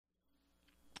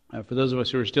For those of us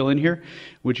who are still in here,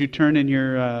 would you turn in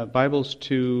your Bibles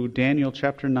to Daniel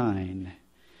chapter 9?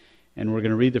 And we're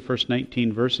going to read the first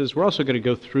 19 verses. We're also going to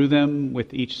go through them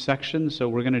with each section, so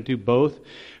we're going to do both,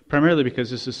 primarily because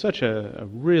this is such a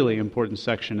really important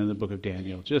section in the book of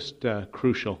Daniel, just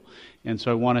crucial. And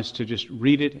so I want us to just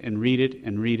read it and read it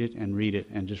and read it and read it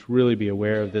and just really be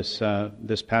aware of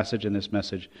this passage and this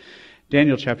message.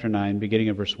 Daniel chapter 9, beginning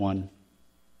of verse 1.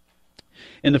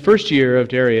 In the first year of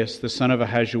Darius, the son of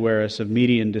Ahasuerus of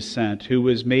Median descent, who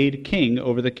was made king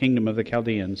over the kingdom of the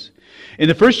Chaldeans. In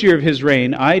the first year of his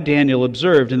reign, I, Daniel,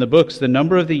 observed in the books the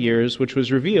number of the years which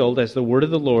was revealed as the word of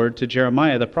the Lord to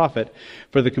Jeremiah the prophet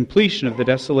for the completion of the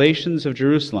desolations of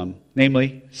Jerusalem,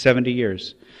 namely 70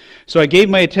 years. So I gave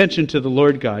my attention to the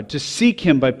Lord God, to seek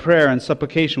Him by prayer and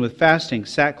supplication with fasting,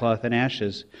 sackcloth, and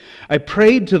ashes. I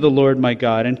prayed to the Lord my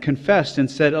God and confessed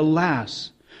and said,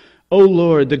 Alas! O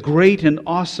Lord, the great and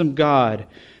awesome God,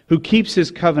 who keeps His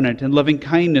covenant and loving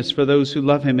kindness for those who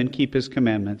love Him and keep His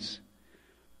commandments.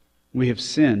 We have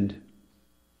sinned,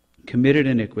 committed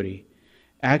iniquity,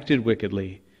 acted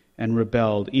wickedly, and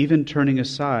rebelled, even turning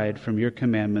aside from your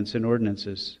commandments and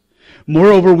ordinances.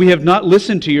 Moreover, we have not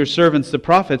listened to your servants, the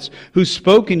prophets, who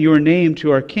spoke in your name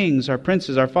to our kings, our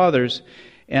princes, our fathers,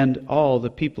 and all the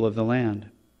people of the land.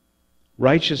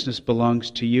 Righteousness belongs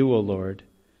to you, O Lord,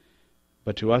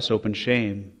 but to us open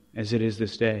shame, as it is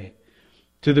this day.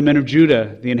 To the men of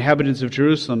Judah, the inhabitants of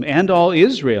Jerusalem, and all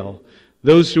Israel,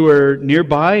 those who are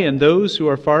nearby and those who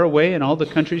are far away, and all the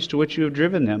countries to which you have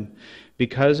driven them,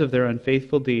 because of their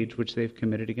unfaithful deeds which they have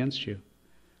committed against you.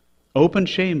 Open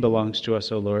shame belongs to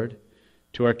us, O Lord,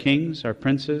 to our kings, our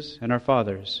princes, and our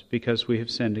fathers, because we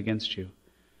have sinned against you.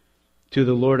 To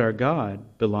the Lord our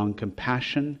God belong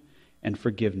compassion and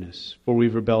forgiveness, for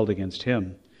we've rebelled against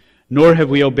Him. Nor have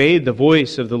we obeyed the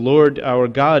voice of the Lord our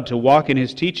God to walk in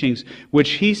His teachings, which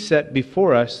He set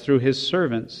before us through His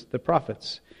servants, the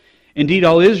prophets. Indeed,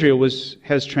 all Israel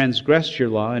has transgressed your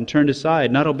law and turned aside,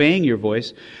 not obeying your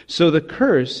voice. So the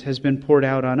curse has been poured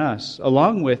out on us,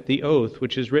 along with the oath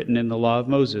which is written in the law of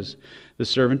Moses, the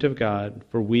servant of God,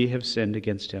 for we have sinned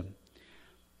against Him.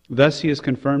 Thus He has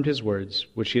confirmed His words,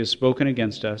 which He has spoken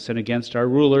against us and against our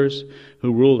rulers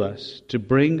who ruled us, to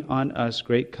bring on us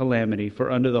great calamity,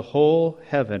 for under the whole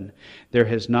heaven there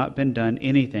has not been done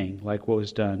anything like what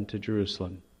was done to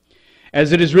Jerusalem.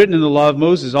 As it is written in the law of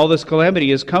Moses, all this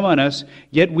calamity has come on us,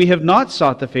 yet we have not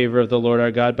sought the favor of the Lord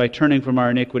our God by turning from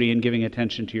our iniquity and giving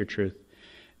attention to your truth.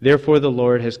 Therefore the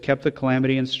Lord has kept the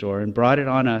calamity in store and brought it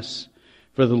on us,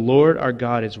 for the Lord our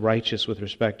God is righteous with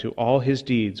respect to all His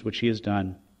deeds which He has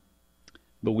done.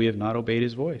 But we have not obeyed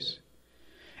His voice.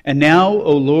 And now,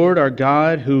 O Lord our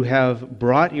God, who have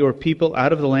brought your people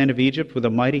out of the land of Egypt with a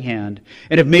mighty hand,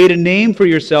 and have made a name for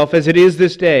yourself as it is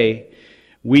this day,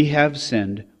 we have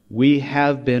sinned, we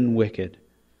have been wicked.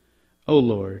 O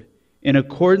Lord, in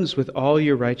accordance with all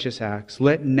your righteous acts,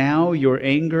 let now your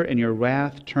anger and your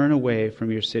wrath turn away from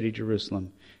your city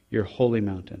Jerusalem, your holy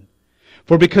mountain.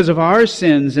 For because of our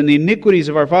sins and the iniquities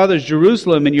of our fathers,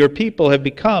 Jerusalem and your people have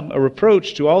become a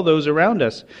reproach to all those around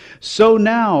us. So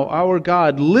now, our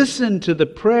God, listen to the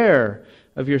prayer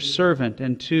of your servant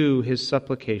and to his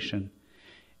supplication.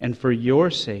 And for your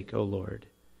sake, O Lord,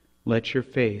 let your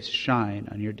face shine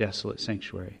on your desolate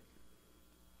sanctuary.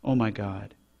 O my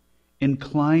God,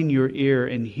 incline your ear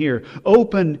and hear.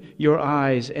 Open your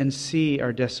eyes and see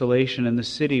our desolation in the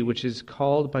city which is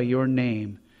called by your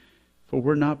name. For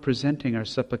we're not presenting our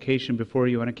supplication before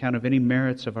you on account of any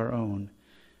merits of our own,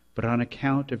 but on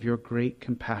account of your great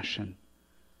compassion.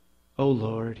 O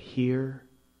Lord, hear.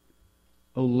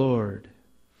 O Lord,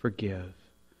 forgive.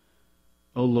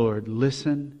 O Lord,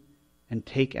 listen and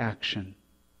take action.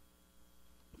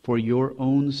 For your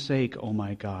own sake, O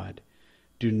my God,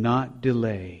 do not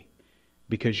delay,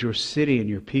 because your city and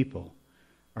your people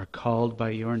are called by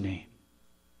your name.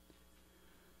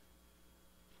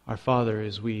 Our Father,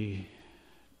 as we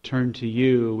turn to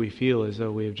you, we feel as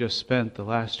though we have just spent the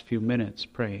last few minutes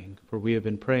praying, for we have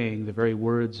been praying the very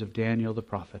words of Daniel the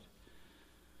prophet.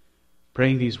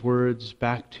 Praying these words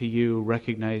back to you,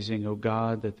 recognizing, O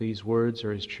God, that these words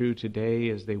are as true today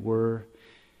as they were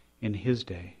in his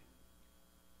day.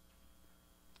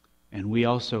 And we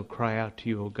also cry out to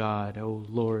you, O God, O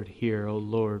Lord, hear, O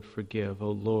Lord, forgive,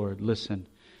 O Lord, listen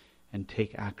and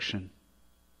take action.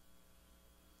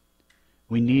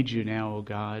 We need you now, O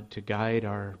God, to guide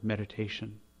our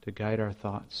meditation, to guide our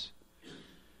thoughts,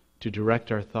 to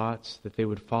direct our thoughts that they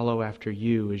would follow after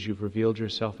you as you've revealed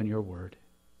yourself in your word.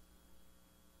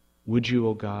 Would you,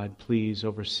 O God, please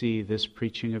oversee this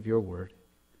preaching of your word?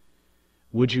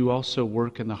 Would you also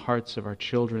work in the hearts of our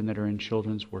children that are in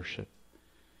children's worship?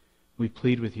 We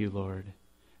plead with you, Lord,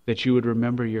 that you would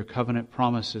remember your covenant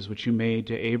promises which you made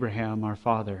to Abraham our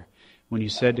father, when you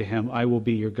said to him, I will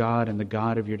be your God and the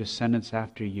God of your descendants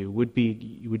after you. Would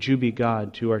you be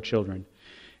God to our children?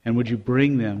 And would you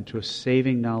bring them to a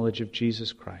saving knowledge of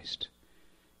Jesus Christ,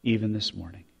 even this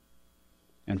morning?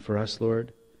 And for us,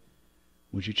 Lord,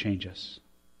 would you change us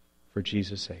for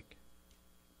Jesus' sake?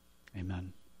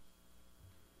 Amen.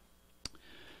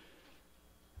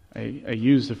 I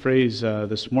used the phrase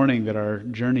this morning that our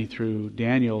journey through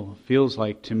Daniel feels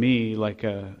like, to me, like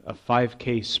a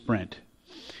 5K sprint.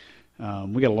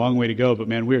 We got a long way to go, but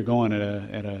man, we are going at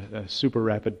a super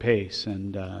rapid pace,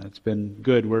 and it's been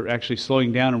good. We're actually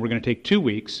slowing down, and we're going to take 2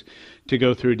 weeks to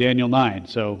go through Daniel 9.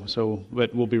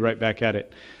 But we'll be right back at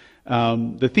it.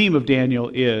 The theme of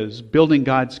Daniel is building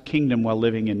God's kingdom while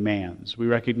living in man's. We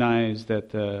recognize that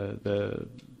the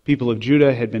people of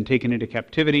Judah had been taken into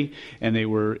captivity, and they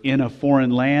were in a foreign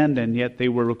land, and yet they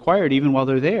were required, even while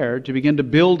they're there, to begin to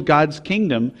build God's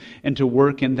kingdom and to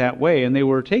work in that way. And they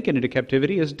were taken into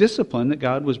captivity as discipline that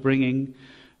God was bringing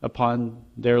upon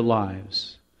their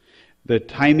lives. The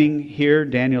timing here,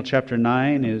 Daniel chapter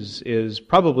 9, is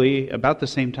probably about the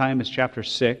same time as chapter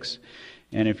 6.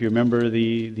 And if you remember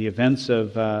the events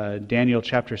of Daniel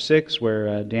chapter 6,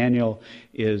 where Daniel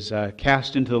is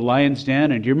cast into the lion's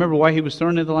den, and do you remember why he was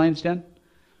thrown into the lion's den?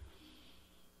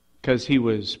 Because he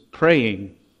was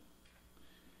praying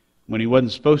when he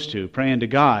wasn't supposed to, praying to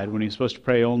God when he was supposed to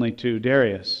pray only to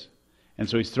Darius. And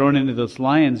so he's thrown into this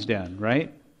lion's den,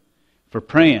 right? For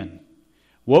praying.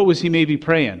 What was he maybe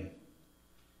praying?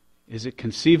 Is it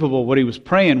conceivable what he was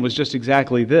praying was just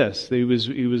exactly this? He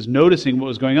was noticing what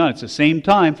was going on. It's the same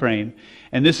time frame,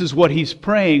 and this is what he's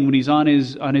praying when he's on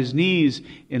his knees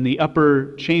in the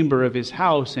upper chamber of his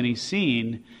house, and he's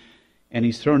seen, and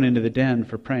he's thrown into the den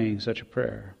for praying such a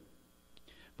prayer.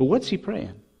 But what's he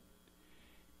praying?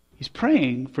 He's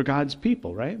praying for God's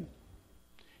people, right?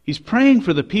 He's praying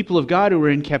for the people of God who are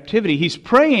in captivity. He's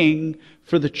praying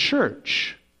for the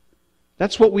church.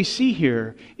 That's what we see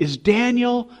here, is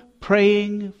Daniel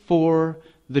praying for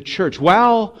the church.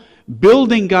 While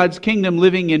building God's kingdom,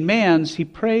 living in man's, he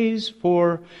prays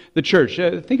for the church.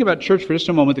 Think about church for just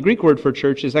a moment. The Greek word for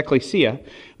church is ekklesia,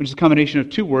 which is a combination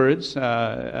of two words,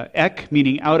 ek,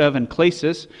 meaning out of, and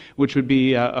klesis, which would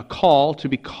be a call, to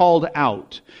be called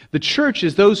out. The church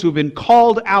is those who have been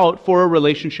called out for a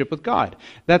relationship with God.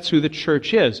 That's who the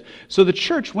church is. So the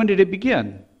church, when did it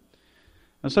begin?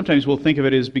 Now, sometimes we'll think of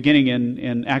it as beginning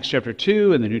in Acts chapter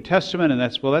 2 in the New Testament, and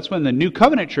that's when the New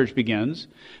Covenant church begins.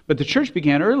 But the church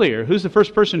began earlier. Who's the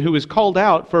first person who was called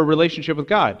out for a relationship with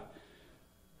God?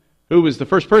 Who was the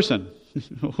first person?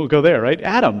 We'll go there, right?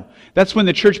 Adam. That's when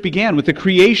the church began, with the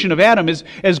creation of Adam,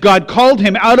 as God called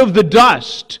him out of the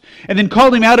dust, and then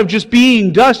called him out of just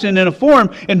being dust and in a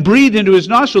form, and breathed into his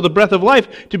nostril the breath of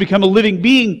life to become a living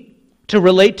being, to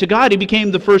relate to God. He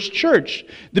became the first church,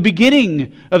 the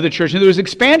beginning of the church. And there was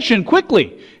expansion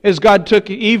quickly as God took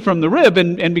Eve from the rib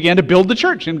and began to build the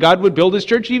church. And God would build his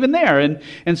church even there.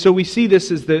 And so we see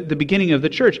this as the beginning of the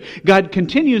church. God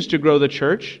continues to grow the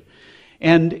church.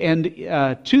 And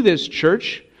to this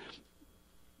church,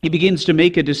 he begins to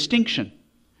make a distinction.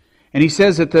 And he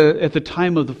says at the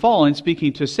time of the fall, in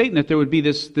speaking to Satan, that there would be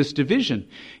this division.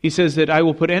 He says that I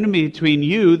will put enmity between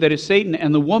you, that is Satan,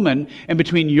 and the woman, and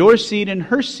between your seed and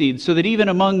her seed, so that even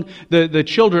among the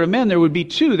children of men there would be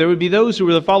two. There would be those who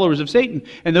were the followers of Satan,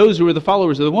 and those who were the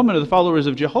followers of the woman, or the followers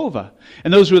of Jehovah.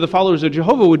 And those who were the followers of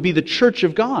Jehovah would be the church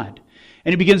of God.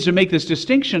 And he begins to make this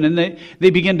distinction, and they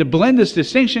begin to blend this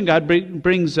distinction. God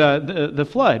brings the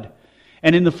flood.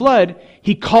 And in the flood,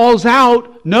 he calls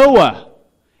out Noah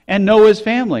and Noah's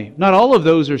family. Not all of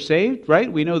those are saved, right?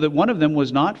 We know that one of them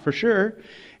was not, for sure.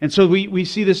 And so we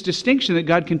see this distinction that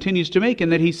God continues to make,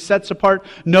 and that he sets apart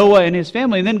Noah and his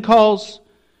family, and then calls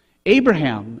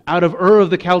Abraham out of Ur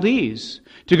of the Chaldees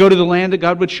to go to the land that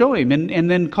God would show him,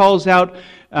 and then calls out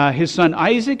his son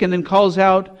Isaac, and then calls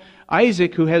out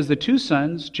Isaac, who has the two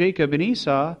sons, Jacob and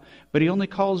Esau, but he only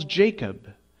calls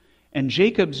Jacob. And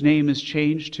Jacob's name is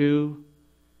changed to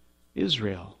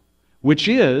Israel, which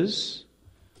is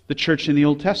the church in the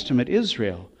Old Testament,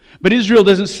 Israel. But Israel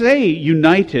doesn't say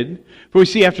united, for we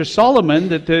see after Solomon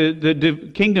that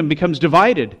the kingdom becomes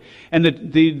divided. And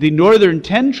the northern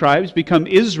 10 tribes become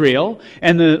Israel,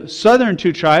 and the southern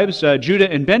 2 tribes,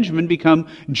 Judah and Benjamin, become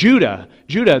Judah.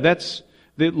 Judah, that's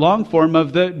the long form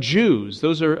of the Jews.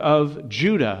 Those are of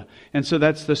Judah. And so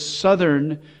that's the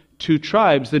southern 2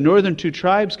 tribes. The northern 2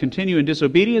 tribes continue in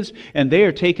disobedience, and they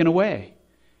are taken away.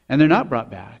 And they're not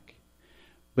brought back.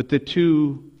 But the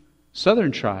 2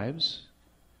 southern tribes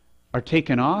are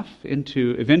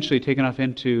eventually taken off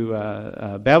into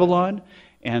Babylon,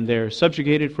 and they're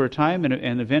subjugated for a time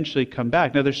and eventually come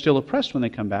back. Now, they're still oppressed when they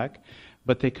come back,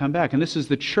 but they come back. And this is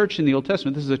the church in the Old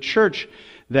Testament. This is a church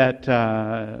that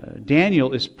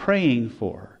Daniel is praying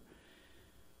for.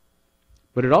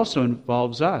 But it also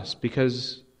involves us,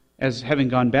 because as having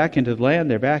gone back into the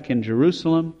land, they're back in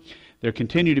Jerusalem, they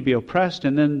continue to be oppressed,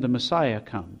 and then the Messiah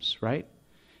comes, right?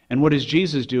 And what does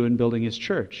Jesus do in building his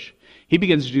church? He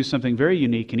begins to do something very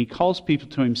unique, and he calls people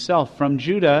to himself from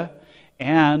Judah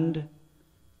and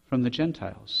from the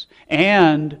Gentiles,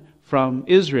 and from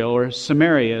Israel, or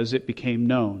Samaria as it became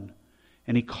known.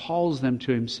 And he calls them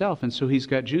to himself, and so he's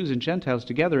got Jews and Gentiles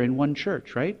together in one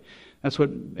church, right? That's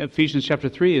what Ephesians chapter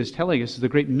 3 is telling us, is the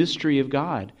great mystery of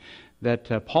God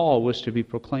that Paul was to be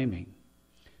proclaiming.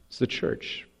 It's the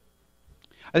church.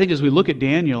 I think as we look at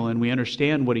Daniel and we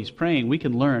understand what he's praying, we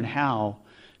can learn how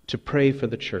to pray for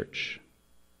the church.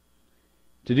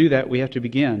 To do that, we have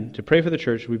to pray for the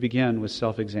church, we begin with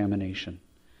self-examination.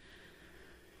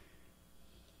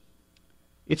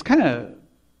 It's kind of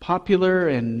popular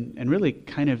and really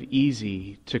kind of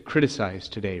easy to criticize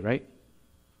today, right?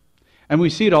 And we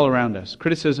see it all around us.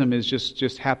 Criticism is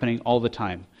just happening all the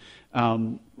time.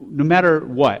 No matter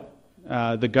what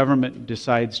the government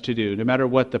decides to do, no matter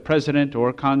what the president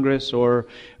or Congress or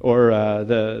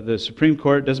the Supreme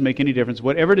Court, doesn't make any difference.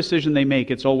 Whatever decision they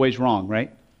make, it's always wrong,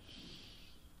 right?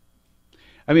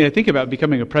 I mean, I think about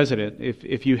becoming a president.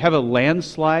 If you have a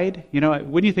landslide,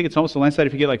 wouldn't you think it's almost a landslide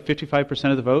if you get like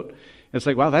 55% of the vote? It's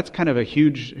like, wow, that's kind of a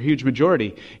huge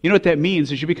majority. You know what that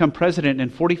means is you become president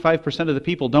and 45% of the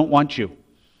people don't want you,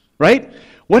 right?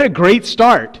 What a great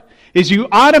start. Is you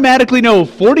automatically know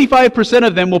 45%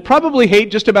 of them will probably hate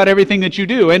just about everything that you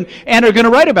do and are going to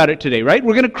write about it today, right?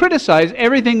 We're going to criticize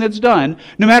everything that's done,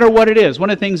 no matter what it is. One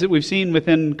of the things that we've seen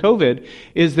within COVID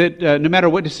is that no matter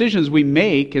what decisions we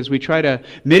make as we try to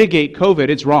mitigate COVID,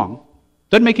 it's wrong.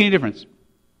 Doesn't make any difference.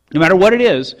 No matter what it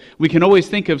is, we can always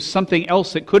think of something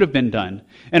else that could have been done.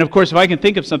 And of course, if I can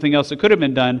think of something else that could have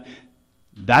been done,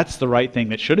 that's the right thing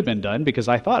that should have been done because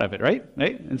I thought of it, right?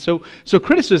 And so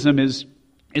criticism is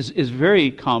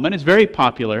very common, it's very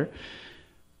popular.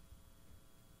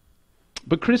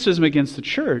 But criticism against the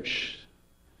church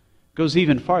goes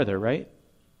even farther, right?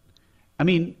 I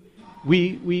mean,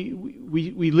 we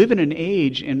live in an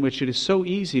age in which it is so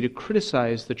easy to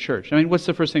criticize the church. I mean, what's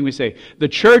the first thing we say? The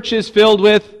church is filled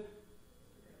with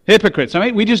hypocrites. I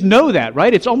mean, we just know that,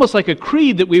 right? It's almost like a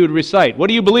creed that we would recite. What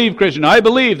do you believe, Christian? I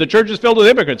believe the church is filled with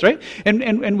hypocrites, right?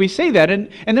 And we say that, and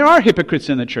there are hypocrites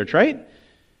in the church, right?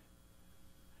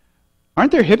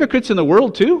 Aren't there hypocrites in the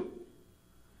world too?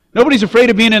 Nobody's afraid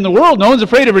of being in the world. No one's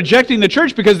afraid of rejecting the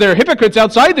church because there are hypocrites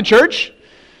outside the church.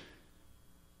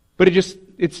 But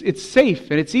it's safe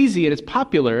and it's easy and it's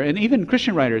popular. And even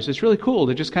Christian writers, it's really cool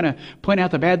to just kind of point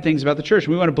out the bad things about the church.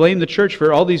 We want to blame the church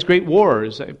for all these great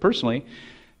wars. Personally,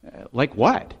 like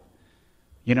what?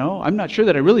 I'm not sure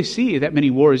that I really see that many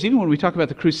wars. Even when we talk about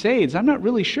the Crusades, I'm not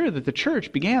really sure that the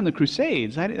church began the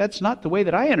Crusades. That's not the way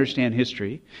that I understand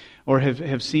history or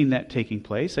have seen that taking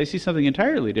place. I see something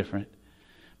entirely different.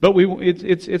 But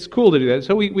it's cool to do that.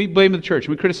 So we blame the church.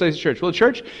 We criticize the church. Well, the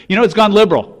church, it's gone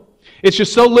liberal. It's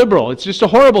just so liberal. It's just a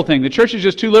horrible thing. The church is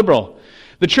just too liberal.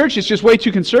 The church is just way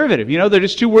too conservative. They're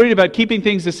just too worried about keeping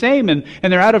things the same and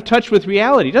they're out of touch with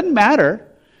reality. It doesn't matter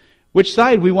which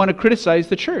side we want to criticize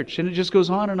the church. And it just goes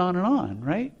on and on and on,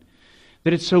 right?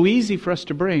 That it's so easy for us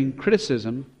to bring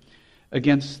criticism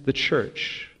against the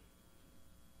church.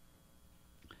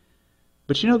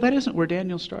 But that isn't where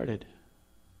Daniel started.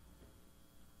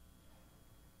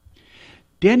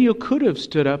 Daniel could have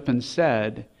stood up and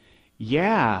said,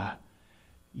 yeah,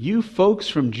 you folks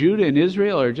from Judah and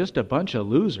Israel are just a bunch of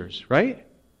losers, right?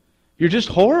 You're just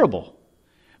horrible.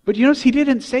 But you notice he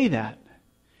didn't say that.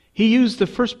 He used the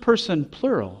first person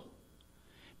plural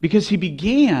because he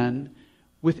began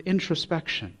with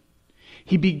introspection.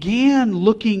 He began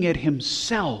looking at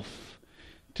himself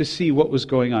to see what was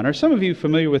going on. Are some of you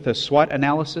familiar with a SWOT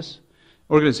analysis?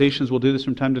 Organizations will do this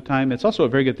from time to time. It's also a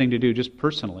very good thing to do just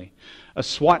personally. A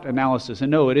SWOT analysis. And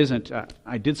no, it isn't,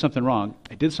 I did something wrong.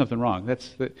 I did something wrong.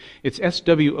 It's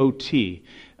SWOT.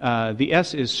 The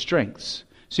S is strengths.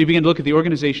 So you begin to look at the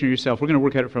organization yourself. We're going to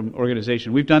work at it from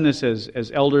organization. We've done this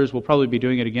as elders. We'll probably be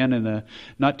doing it again in the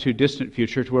not too distant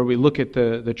future, to where we look at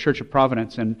the Church of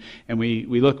Providence and we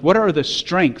look, what are the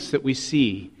strengths that we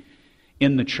see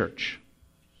in the church?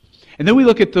 And then we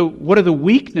look at what are the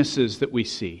weaknesses that we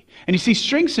see. And you see,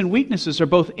 strengths and weaknesses are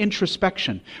both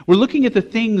introspection. We're looking at the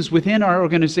things within our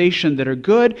organization that are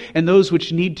good and those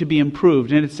which need to be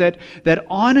improved. And it's that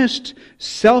honest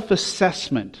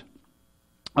self-assessment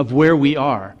of where we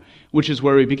are, which is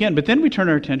where we begin. But then we turn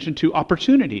our attention to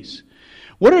opportunities.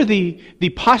 What are the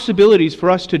possibilities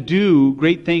for us to do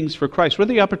great things for Christ? What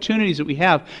are the opportunities that we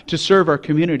have to serve our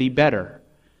community better?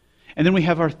 And then we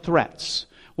have our threats.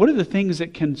 What are the things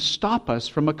that can stop us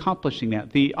from accomplishing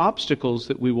that? The obstacles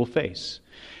that we will face.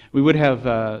 We would have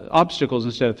obstacles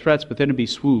instead of threats, but then it'd be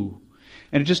SWOO.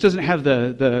 And it just doesn't have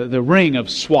the ring of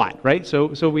SWAT, right?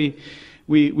 So we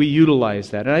utilize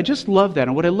that. And I just love that.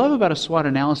 And what I love about a SWOT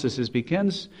analysis is it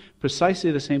begins precisely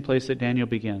the same place that Daniel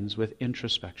begins, with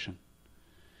introspection.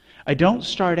 I don't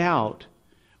start out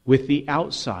with the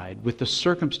outside, with the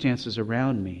circumstances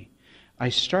around me. I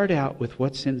start out with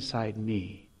what's inside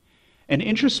me. And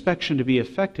introspection, to be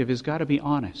effective, has got to be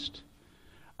honest.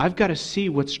 I've got to see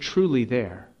what's truly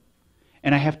there.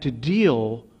 And I have to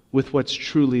deal with what's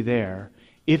truly there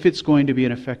if it's going to be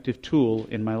an effective tool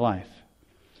in my life.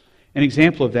 An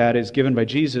example of that is given by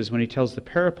Jesus when he tells the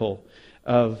parable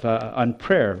on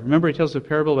prayer. Remember, he tells the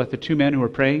parable about the two men who were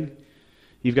praying?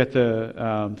 You've got the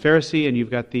Pharisee and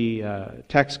you've got the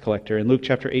tax collector. In Luke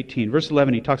chapter 18, verse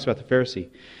 11, he talks about the Pharisee.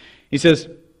 He says,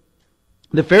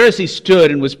 "The Pharisee stood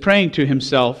and was praying to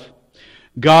himself,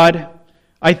 'God,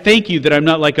 I thank you that I'm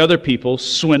not like other people,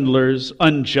 swindlers,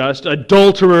 unjust,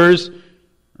 adulterers,'"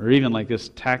 or even like this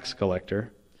tax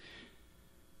collector.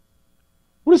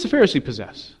 What does the Pharisee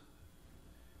possess?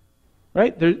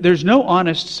 Right? There's no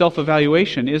honest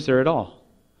self-evaluation, is there at all?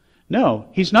 No,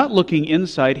 he's not looking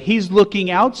inside, he's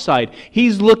looking outside.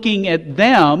 He's looking at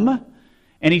them,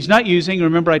 and he's not using,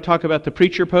 remember I talk about the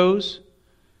preacher pose?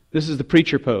 This is the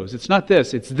preacher pose. It's not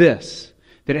this, it's this.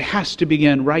 That it has to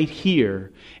begin right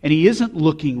here. And he isn't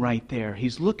looking right there.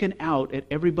 He's looking out at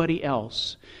everybody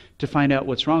else to find out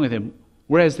what's wrong with him.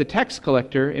 Whereas the tax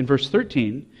collector in verse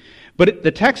 13, but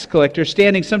the tax collector,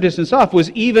 standing some distance off,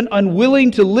 was even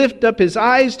unwilling to lift up his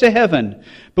eyes to heaven,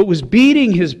 but was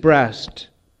beating his breast,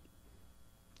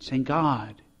 saying,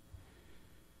 "God,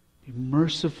 be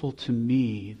merciful to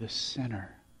me, the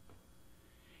sinner."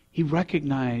 He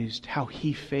recognized how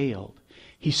he failed.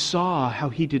 He saw how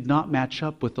he did not match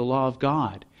up with the law of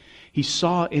God. He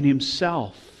saw in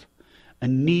himself a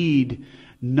need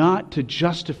not to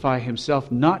justify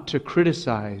himself, not to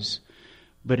criticize,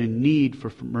 but a need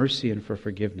for mercy and for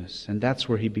forgiveness. And that's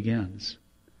where he begins.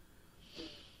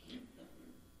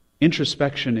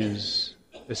 Introspection is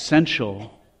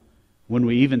essential when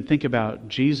we even think about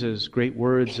Jesus' great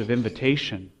words of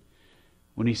invitation,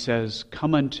 when he says,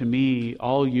 "Come unto me,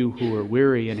 all you who are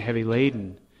weary and heavy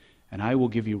laden, and I will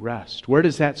give you rest." Where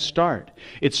does that start?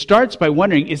 It starts by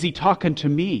wondering, is he talking to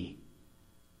me?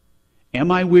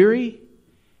 Am I weary?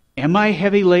 Am I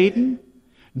heavy laden?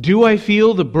 Do I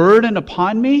feel the burden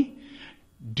upon me?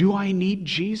 Do I need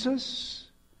Jesus?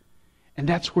 And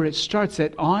that's where it starts,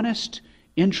 that honest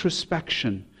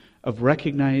introspection of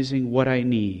recognizing what I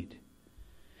need.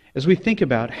 As we think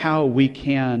about how we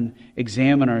can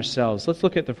examine ourselves, let's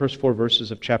look at the first 4 verses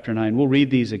of chapter 9. We'll read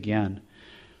these again.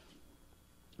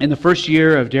 "In the first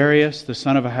year of Darius, the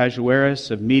son of Ahasuerus,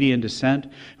 of Median descent,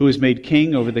 who was made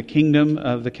king over the kingdom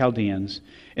of the Chaldeans,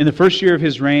 in the first year of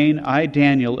his reign, I,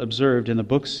 Daniel, observed in the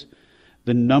books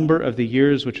the number of the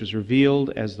years which was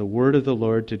revealed as the word of the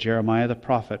Lord to Jeremiah the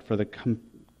prophet for the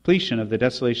completion of the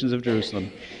desolations of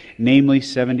Jerusalem, namely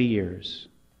 70 years.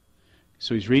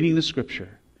 So he's reading the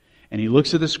Scripture, and he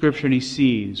looks at the Scripture and he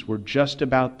sees we're just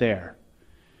about there.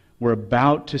 We're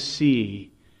about to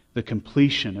see the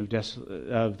completion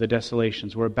of the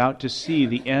desolations. We're about to see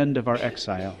the end of our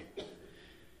exile.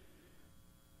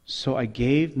 So I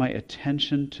gave my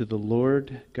attention to the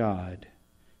Lord God,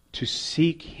 to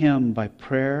seek Him by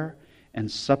prayer and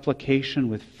supplication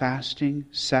with fasting,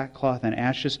 sackcloth, and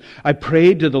ashes. I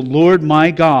prayed to the Lord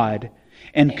my God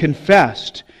and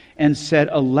confessed and said,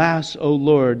 "Alas, O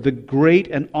Lord, the great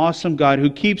and awesome God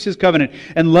who keeps His covenant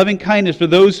and loving kindness for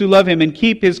those who love Him and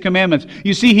keep His commandments."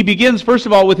 You see, he begins first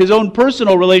of all with his own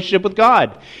personal relationship with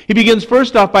God. He begins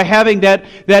first off by having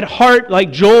that heart,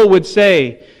 like Joel would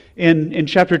say in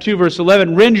chapter 2, verse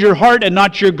 11, "Rend your heart and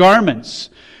not your garments."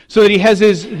 So that he has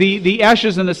the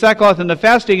ashes and the sackcloth and the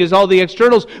fasting is all the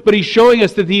externals, but he's showing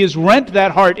us that he has rent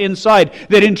that heart inside,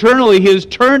 that internally he has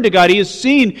turned to God, he has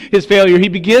seen his failure. He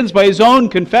begins by his own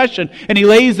confession, and he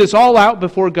lays this all out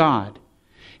before God.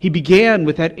 He began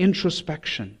with that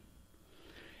introspection.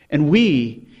 And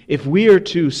if we are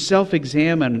to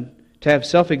self-examine, to have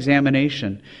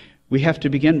self-examination, we have to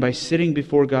begin by sitting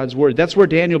before God's Word. That's where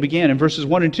Daniel began. In verses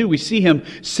 1 and 2, we see him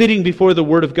sitting before the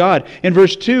Word of God. In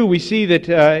verse 2, we see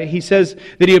that he says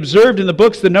that he observed in the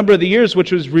books the number of the years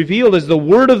which was revealed as the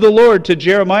Word of the Lord to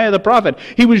Jeremiah the prophet.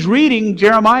 He was reading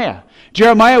Jeremiah.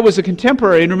 Jeremiah was a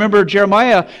contemporary. And remember,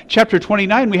 Jeremiah chapter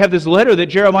 29, we have this letter that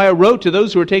Jeremiah wrote to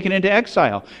those who were taken into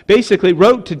exile. Basically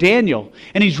wrote to Daniel.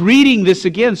 And he's reading this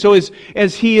again. So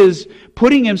as he is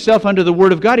putting himself under the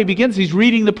Word of God, he's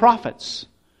reading the prophets.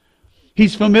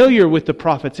 He's familiar with the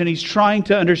prophets, and he's trying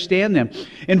to understand them.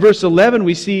 In verse 11,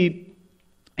 we see,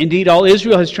 indeed, all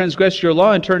Israel has transgressed your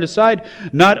law and turned aside,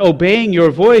 not obeying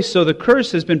your voice, so the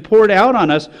curse has been poured out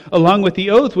on us, along with the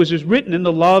oath which is written in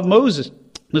the law of Moses,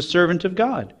 the servant of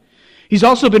God. He's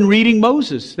also been reading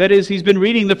Moses. That is, he's been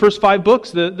reading the first 5 books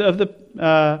of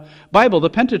the Bible, the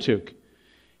Pentateuch.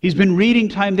 He's been reading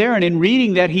time there, and in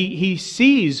reading that, he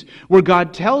sees where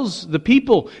God tells the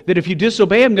people that if you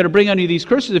disobey, I'm going to bring on you these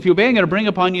curses. If you obey, I'm going to bring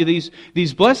upon you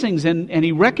these blessings. And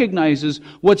he recognizes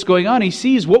what's going on. He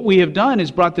sees what we have done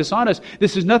has brought this on us.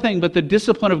 This is nothing but the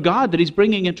discipline of God that he's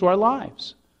bringing into our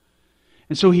lives.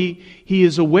 And so he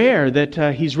is aware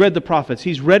that he's read the prophets,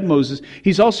 he's read Moses,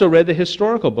 he's also read the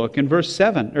historical book in verse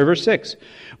 6.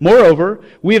 Moreover,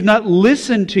 we have not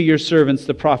listened to your servants,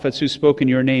 the prophets who spoke in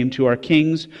your name, to our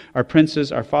kings, our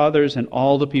princes, our fathers, and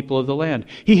all the people of the land.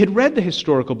 He had read the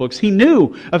historical books. He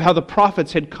knew of how the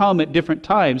prophets had come at different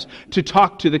times to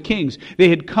talk to the kings. They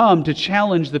had come to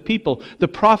challenge the people. The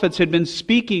prophets had been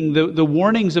speaking the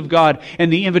warnings of God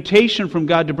and the invitation from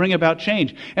God to bring about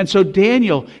change. And so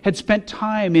Daniel had spent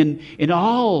time in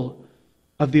all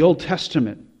of the Old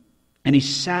Testament. And he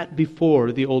sat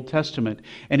before the Old Testament,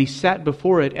 and he sat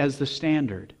before it as the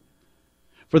standard.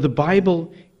 For the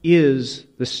Bible is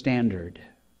the standard.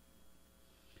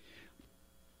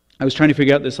 I was trying to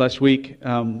figure out this last week,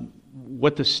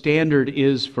 what the standard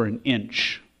is for an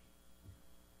inch.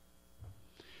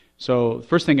 So the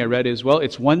first thing I read is,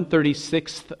 it's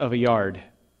 1/36th of a yard.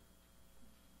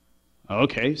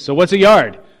 Okay, so what's a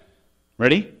yard?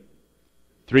 Ready?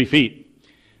 3 feet.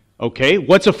 Okay,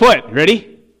 what's a foot? Ready?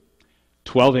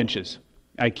 12 inches.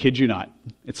 I kid you not.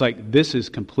 It's like, this is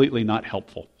completely not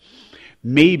helpful.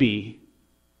 Maybe,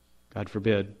 God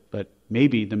forbid, but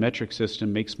maybe the metric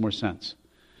system makes more sense.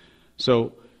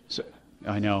 So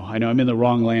I know, I'm in the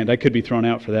wrong land. I could be thrown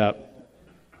out for that.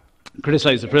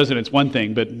 Criticize the president's one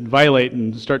thing, but violate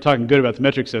and start talking good about the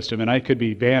metric system, and I could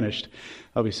be banished.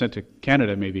 I'll be sent to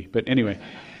Canada maybe. But anyway,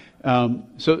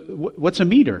 so what's a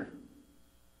meter?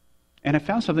 And I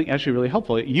found something actually really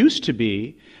helpful. It used to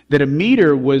be that a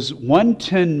meter was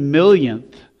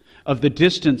 1/10,000,000th of the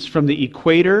distance from the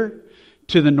equator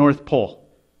to the North Pole.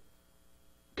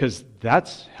 Because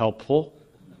that's helpful,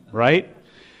 right?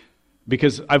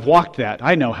 Because I've walked that.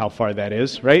 I know how far that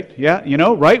is, right? Yeah,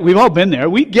 right? We've all been there.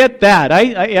 We get that.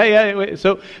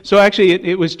 So actually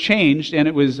it was changed, and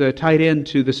it was tied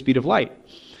into the speed of light.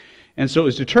 And so it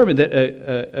was determined that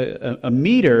a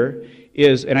meter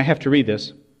is, and I have to read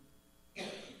this,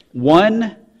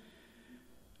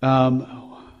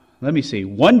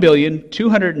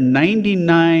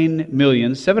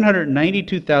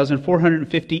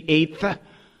 1,299,792,458th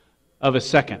of a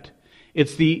second.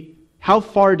 It's how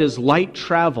far does light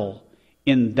travel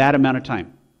in that amount of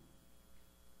time?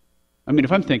 I mean,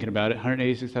 if I'm thinking about it,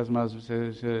 186,000 miles,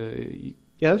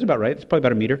 that's about right. It's probably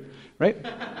about a meter, right?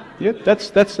 Yeah,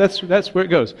 that's where it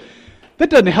goes. That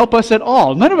doesn't help us at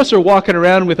all. None of us are walking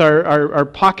around with our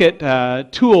pocket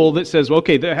tool that says, I'm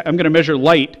going to measure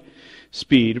light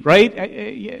speed, right?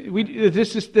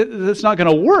 That's not going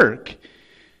to work.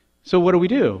 So what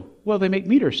do? Well, they make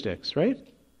meter sticks, right?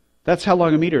 That's how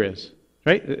long a meter is,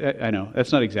 right? I know,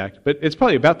 that's not exact, but it's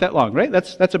probably about that long, right?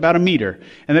 That's about a meter.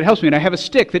 And that helps me, and I have a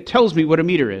stick that tells me what a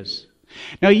meter is.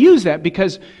 Now, I use that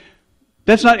because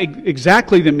that's not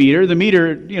exactly the meter. The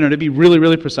meter, to be really,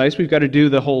 really precise, we've got to do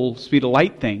the whole speed of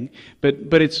light thing.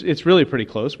 But it's really pretty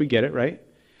close. We get it, right?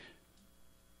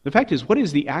 The fact is, what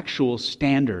is the actual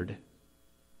standard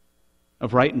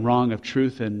of right and wrong, of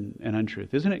truth and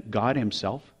untruth? Isn't it God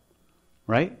himself,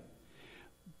 right?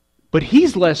 But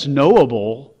he's less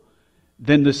knowable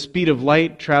than the speed of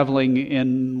light traveling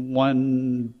in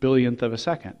 1/10000000th of a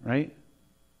second, right?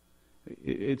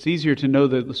 It's easier to know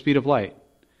the speed of light.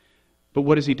 But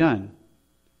what has he done?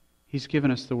 He's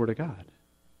given us the Word of God.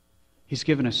 He's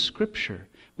given us Scripture,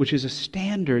 which is a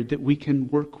standard that we can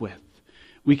work with.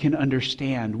 We can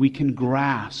understand. We can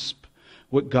grasp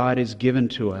what God has given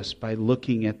to us by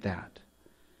looking at that.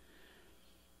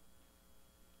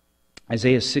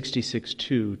 Isaiah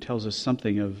 66:2 tells us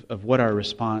something of what our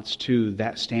response to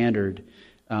that standard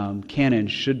canon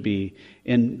should be.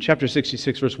 In chapter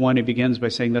 66, verse 1, he begins by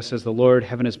saying, "Thus says the Lord,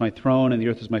 heaven is my throne, and the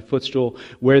earth is my footstool.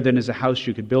 Where then is a house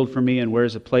you could build for me, and where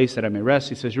is a place that I may rest?"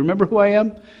 He says, "You remember who I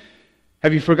am?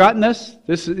 Have you forgotten this?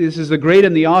 This is the great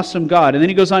and the awesome God." And then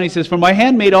he goes on, he says, "For my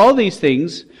hand made all these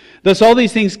things, thus all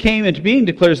these things came into being,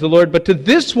 declares the Lord, but to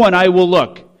this one I will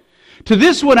look. To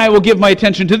this one I will give my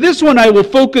attention. To this one I will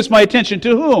focus my attention."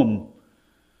 To whom?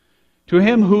 To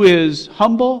him who is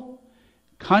humble,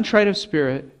 contrite of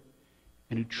spirit,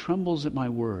 and who trembles at my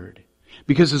word.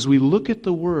 Because as we look at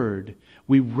the word,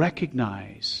 we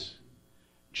recognize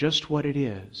just what it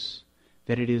is,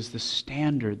 that it is the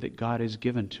standard that God has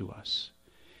given to us.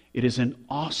 It is an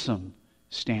awesome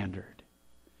standard.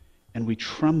 And we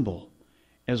tremble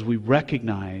as we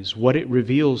recognize what it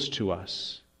reveals to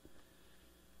us.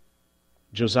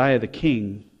 Josiah the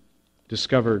king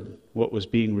discovered what was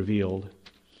being revealed.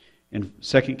 In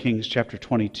 2 Kings chapter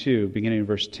 22, beginning in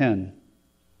verse 10.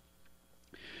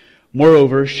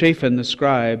 "Moreover, Shaphan the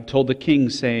scribe told the king,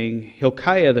 saying,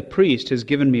 Hilkiah the priest has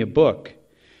given me a book.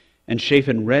 And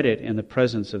Shaphan read it in the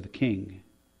presence of the king.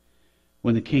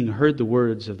 When the king heard the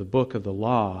words of the book of the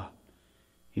law,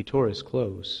 he tore his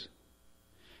clothes.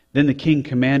 Then the king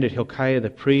commanded Hilkiah the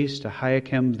priest,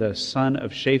 Ahikam the son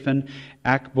of Shaphan,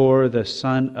 Achbor the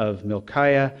son of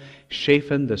Milchiah,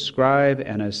 Shaphan the scribe,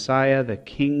 and Asaiah the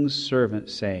king's servant,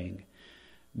 saying,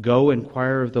 Go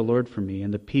inquire of the Lord for me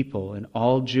and the people and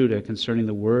all Judah concerning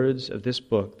the words of this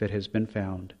book that has been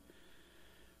found.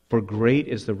 For great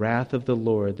is the wrath of the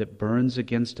Lord that burns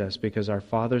against us, because our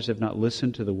fathers have not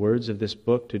listened to the words of this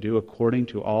book to do according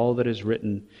to all that is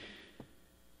written."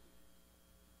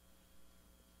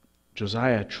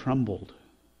 Josiah trembled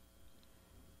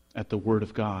at the word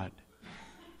of God,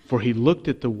 for he looked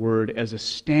at the word as a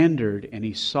standard, and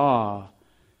he saw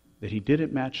that he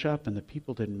didn't match up and the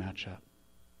people didn't match up.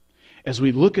 As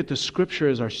we look at the Scripture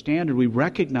as our standard, we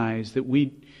recognize that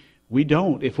we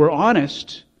don't, if we're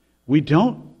honest, we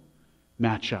don't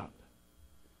match up.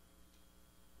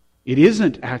 It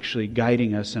isn't actually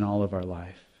guiding us in all of our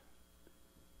life.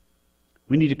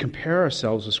 We need to compare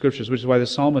ourselves with Scriptures, which is why the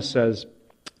psalmist says,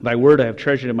 Thy word I have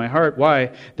treasured in my heart. Why?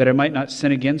 That I might not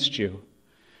sin against you.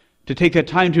 To take that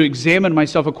time to examine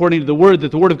myself according to the Word, that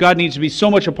the Word of God needs to be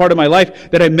so much a part of my life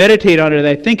that I meditate on it,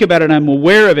 that I think about it, and I'm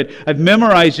aware of it. I've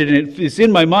memorized it, and it's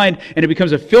in my mind, and it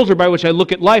becomes a filter by which I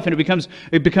look at life, and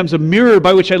it becomes a mirror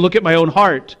by which I look at my own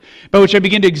heart, by which I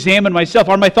begin to examine myself.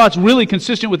 Are my thoughts really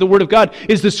consistent with the Word of God?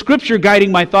 Is the Scripture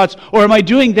guiding my thoughts, or am I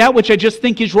doing that which I just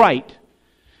think is right?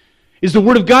 Is the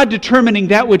Word of God determining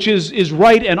that which is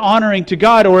right and honoring to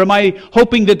God, or am I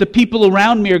hoping that the people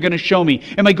around me are going to show me?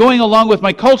 Am I going along with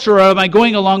my culture, or am I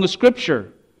going along with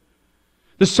Scripture?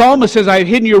 The psalmist says, I have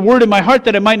hidden your word in my heart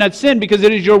that I might not sin, because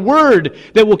it is your word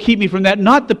that will keep me from that,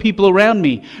 not the people around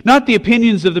me, not the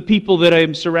opinions of the people that I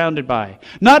am surrounded by,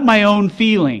 not my own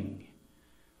feeling,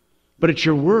 but it's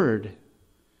your word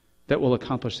that will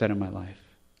accomplish that in my life.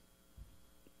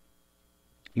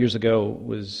 Years ago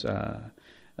was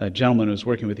a gentleman who was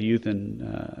working with the youth in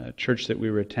a church that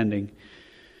we were attending.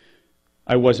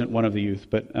 I wasn't one of the youth,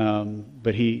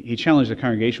 but he challenged the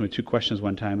congregation with two questions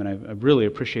one time, and I really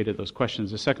appreciated those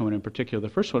questions. The second one in particular, the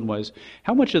first one was,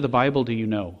 how much of the Bible do you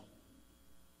know?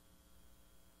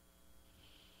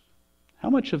 How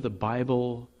much of the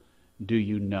Bible do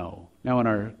you know? Now, in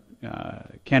our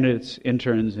candidates,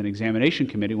 interns, and examination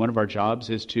committee, one of our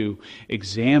jobs is to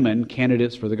examine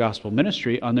candidates for the gospel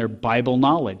ministry on their Bible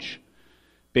knowledge.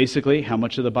 Basically, how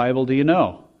much of the Bible do you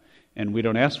know? And we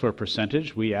don't ask for a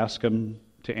percentage. We ask them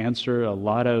to answer a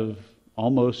lot of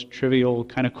almost trivial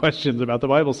kind of questions about the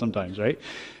Bible sometimes, right?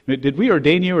 Did we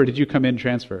ordain you, or did you come in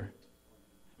transfer?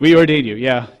 We ordained you,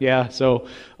 yeah. So,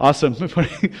 awesome.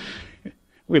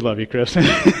 We love you, Chris.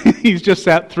 He's just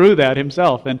sat through that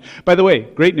himself. And by the way,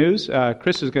 great news.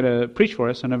 Chris is going to preach for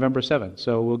us on November 7th,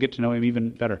 so we'll get to know him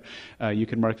even better. You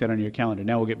can mark that on your calendar.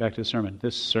 Now we'll get back to the sermon.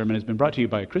 This sermon has been brought to you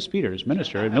by Chris Peters,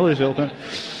 minister at Millersville.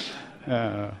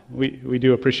 We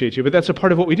do appreciate you, but that's a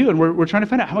part of what we do, and we're trying to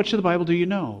find out, how much of the Bible do you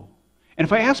know? And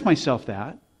if I ask myself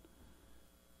that,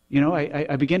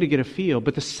 I begin to get a feel,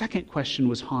 but the second question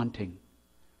was haunting.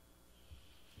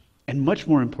 And much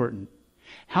more important,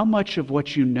 how much of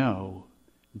what you know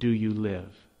do you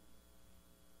live?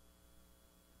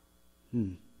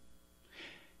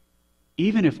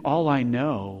 Even if all I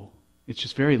know, it's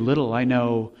just very little. I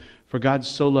know, for God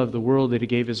so loved the world that He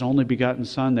gave His only begotten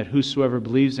Son, that whosoever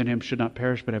believes in Him should not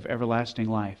perish but have everlasting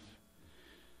life.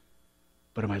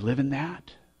 But am I living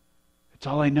that? That's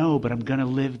all I know, but I'm going to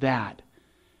live that.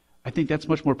 I think that's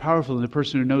much more powerful than the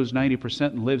person who knows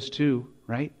 90% and lives 2,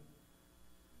 right?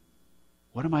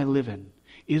 What am I living?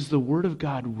 Is the Word of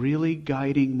God really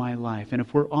guiding my life? And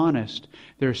if we're honest,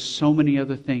 there are so many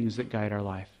other things that guide our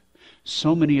life.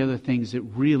 So many other things that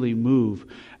really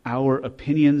move our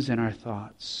opinions and our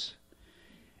thoughts.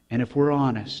 And if we're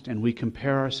honest and we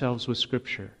compare ourselves with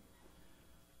Scripture,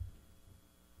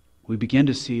 we begin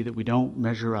to see that we don't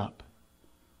measure up.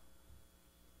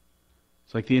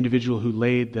 It's like the individual who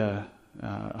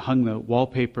hung the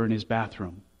wallpaper in his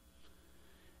bathroom.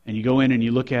 And you go in and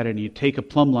you look at it and you take a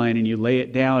plumb line and you lay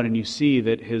it down and you see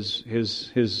that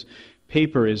his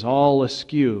paper is all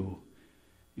askew.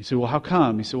 You say, well, how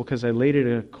come? He said, well, because I laid it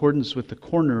in accordance with the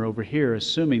corner over here,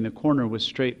 assuming the corner was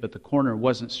straight, but the corner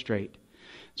wasn't straight.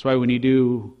 That's why when you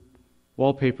do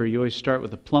wallpaper, you always start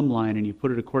with a plumb line and you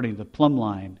put it according to the plumb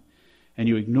line, and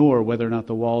you ignore whether or not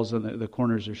the walls and the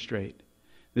corners are straight.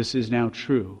 This is now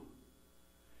true.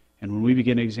 And when we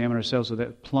begin to examine ourselves with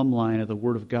that plumb line of the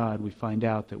Word of God, we find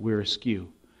out that we're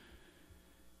askew.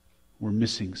 We're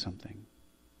missing something.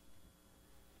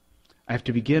 I have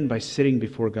to begin by sitting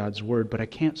before God's Word, but I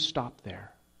can't stop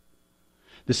there.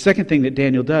 The second thing that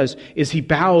Daniel does is he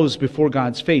bows before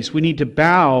God's face. We need to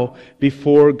bow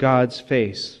before God's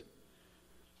face.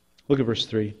 Look at verse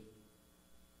 3.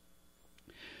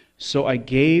 So I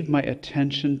gave my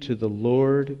attention to the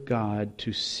Lord God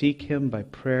to seek Him by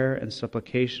prayer and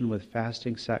supplication with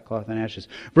fasting, sackcloth, and ashes.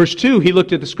 Verse 2, he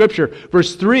looked at the Scripture.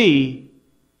 Verse 3,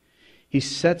 he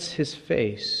sets his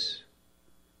face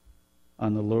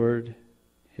on the Lord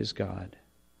his God.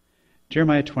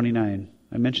 Jeremiah 29,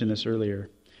 I mentioned this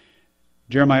earlier.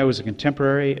 Jeremiah was a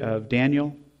contemporary of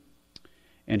Daniel,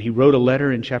 and he wrote a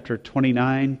letter in chapter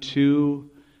 29 to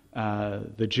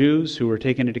the Jews who were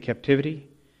taken into captivity.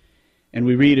 And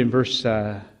we read in verse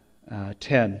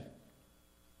 10,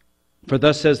 For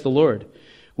thus says the Lord,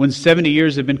 when 70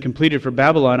 years have been completed for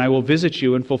Babylon, I will visit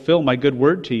you and fulfill my good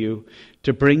word to you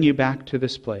to bring you back to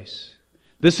this place.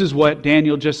 This is what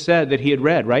Daniel just said that he had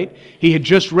read, right? He had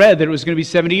just read that it was going to be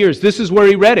 70 years. This is where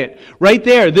he read it. Right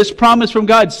there, this promise from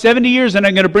God, 70 years and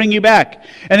I'm going to bring you back.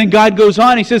 And then God goes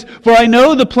on, he says, For I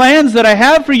know the plans that I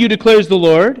have for you, declares the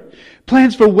Lord.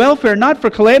 Plans for welfare, not for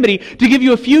calamity, to give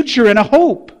you a future and a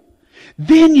hope.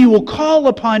 Then you will call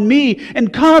upon me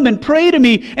and come and pray to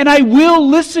me, and I will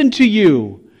listen to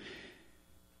you.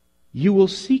 You will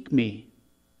seek me.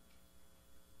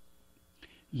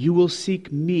 You will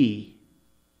seek me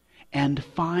and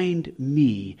find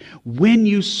me when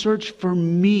you search for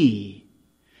me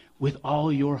with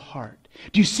all your heart.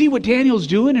 Do you see what Daniel's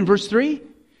doing in verse 3?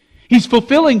 He's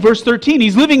fulfilling verse 13.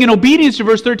 He's living in obedience to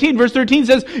verse 13. Verse 13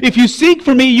 says, if you seek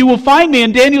for me, you will find me.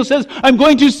 And Daniel says, I'm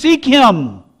going to seek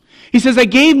him. He says, I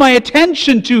gave my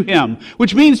attention to him,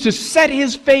 which means to set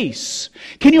his face.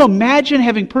 Can you imagine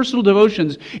having personal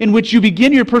devotions in which you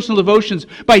begin your personal devotions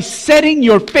by setting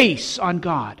your face on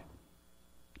God?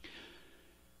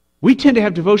 We tend to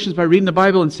have devotions by reading the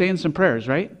Bible and saying some prayers,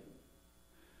 right?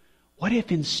 What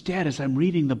if instead, as I'm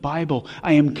reading the Bible,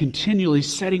 I am continually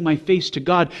setting my face to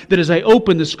God, that as I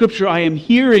open the Scripture, I am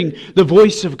hearing the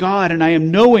voice of God, and I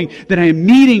am knowing that I am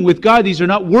meeting with God. These are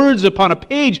not words upon a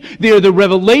page. They are the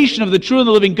revelation of the true and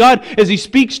the living God as He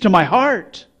speaks to my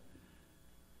heart.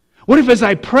 What if as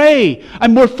I pray,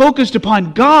 I'm more focused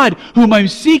upon God, whom I'm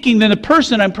seeking, than the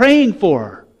person I'm praying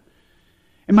for?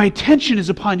 And my attention is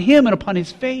upon Him and upon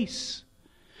His face.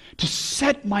 To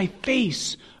set my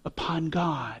face upon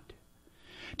God.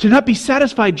 To not be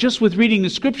satisfied just with reading the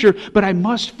Scripture, but I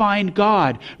must find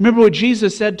God. Remember what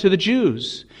Jesus said to the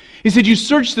Jews. He said, you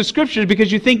search the Scriptures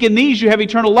because you think in these you have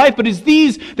eternal life, but it's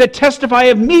these that testify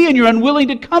of me, and you're unwilling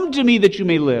to come to me that you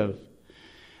may live.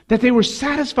 That they were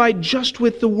satisfied just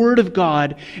with the Word of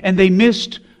God, and they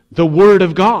missed the Word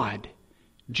of God,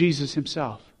 Jesus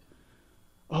Himself.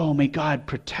 Oh, may God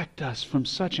protect us from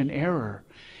such an error.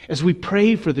 As we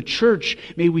pray for the church,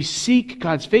 may we seek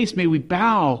God's face. May we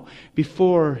bow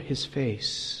before His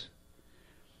face.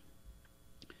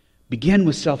 Begin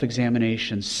with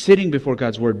self-examination, sitting before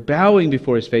God's Word, bowing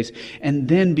before His face, and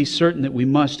then be certain that we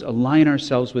must align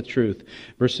ourselves with truth.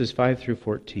 Verses 5 through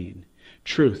 14.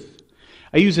 Truth.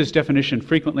 I use this definition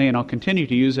frequently, and I'll continue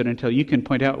to use it until you can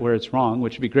point out where it's wrong,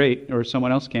 which would be great, or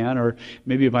someone else can, or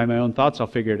maybe by my own thoughts I'll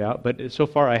figure it out. But so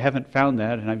far I haven't found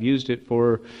that, and I've used it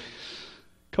for a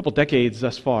couple decades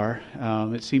thus far.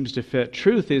 It seems to fit.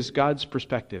 Truth is God's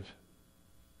perspective.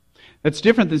 That's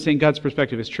different than saying God's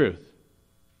perspective is truth,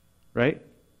 right?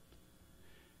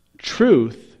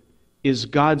 Truth is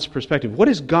God's perspective. What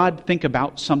does God think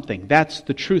about something? That's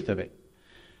the truth of it.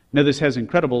 Now, this has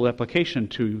incredible application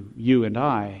to you and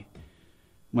I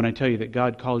when I tell you that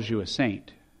God calls you a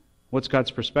saint. What's God's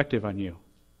perspective on you?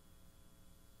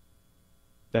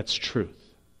 That's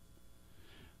truth.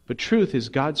 But truth is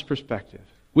God's perspective,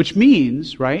 which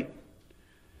means, right,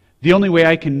 the only way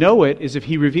I can know it is if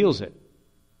He reveals it.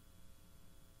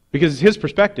 Because it's His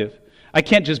perspective. I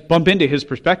can't just bump into His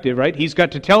perspective, right? He's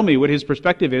got to tell me what His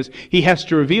perspective is. He has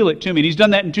to reveal it to me. And He's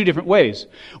done that in two different ways.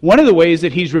 One of the ways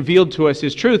that He's revealed to us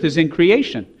His truth is in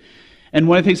creation. And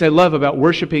one of the things I love about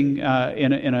worshiping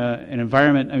in an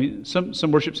environment, I mean,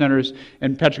 some worship centers,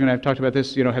 and Patrick and I have talked about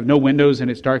this, have no windows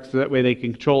and it's dark, so that way they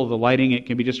can control the lighting. It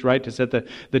can be just right to set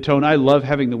the tone. I love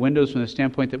having the windows from the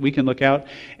standpoint that we can look out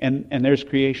and there's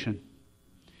creation.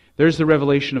 There's the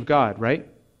revelation of God, right?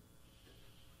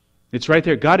 It's right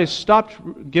there. God has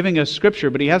stopped giving us Scripture,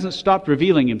 but He hasn't stopped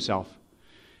revealing Himself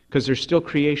because there's still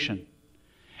creation.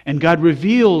 And God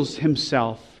reveals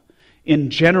Himself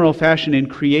in general fashion in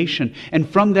creation. And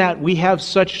from that, we have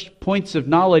such points of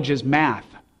knowledge as math.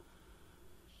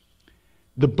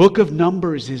 The book of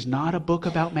Numbers is not a book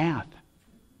about math.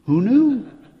 Who knew?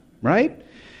 Right?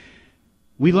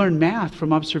 We learn math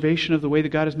from observation of the way that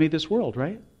God has made this world,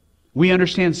 right? We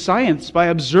understand science by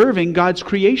observing God's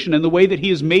creation and the way that He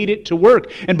has made it to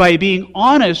work, and by being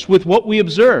honest with what we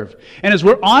observe. And as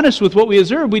we're honest with what we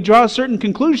observe, we draw certain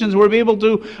conclusions and we're able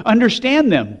to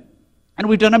understand them. And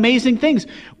we've done amazing things.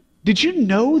 Did you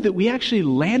know that we actually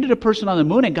landed a person on the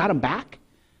moon and got him back?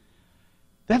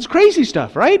 That's crazy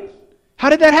stuff, right? How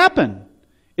did that happen?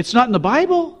 It's not in the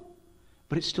Bible.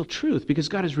 But it's still truth because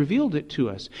God has revealed it to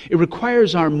us. It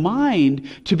requires our mind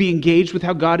to be engaged with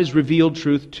how God has revealed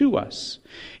truth to us.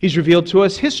 He's revealed to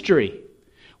us history,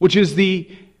 which is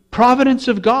the providence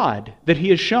of God that He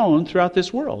has shown throughout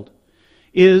this world,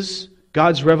 is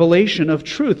God's revelation of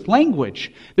truth.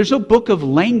 Language. There's no book of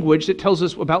language that tells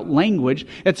us about language.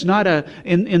 It's not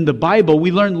in the Bible.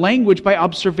 We learn language by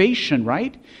observation,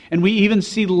 right? And we even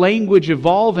see language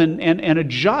evolve and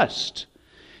adjust.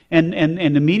 And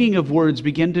the meaning of words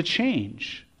begin to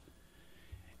change.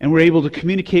 And we're able to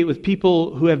communicate with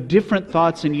people who have different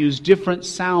thoughts and use different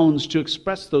sounds to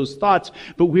express those thoughts,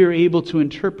 but we are able to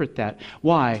interpret that.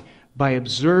 Why? By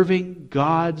observing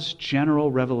God's general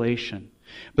revelation.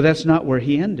 But that's not where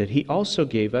He ended. He also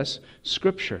gave us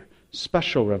Scripture,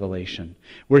 special revelation,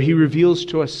 where He reveals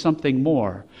to us something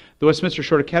more. The Westminster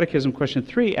Shorter Catechism, question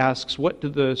 3, asks, what do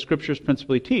the Scriptures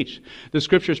principally teach? The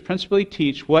Scriptures principally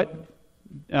teach what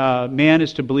man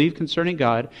is to believe concerning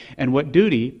God and what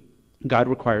duty God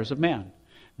requires of man.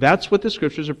 That's what the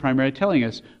Scriptures are primarily telling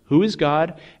us. Who is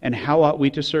God and how ought we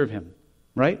to serve Him?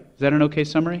 Right? Is that an okay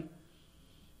summary?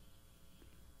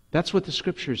 That's what the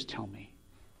Scriptures tell me.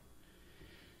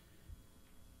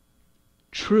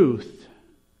 Truth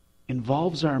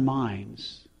involves our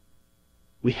minds.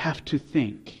 We have to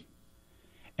think.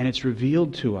 And it's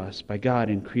revealed to us by God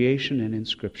in creation and in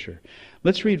Scripture.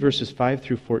 Let's read verses 5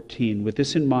 through 14 with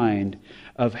this in mind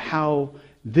of how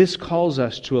this calls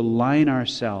us to align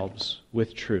ourselves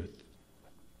with truth.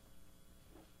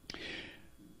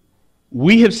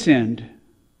 We have sinned,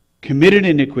 committed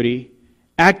iniquity,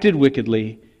 acted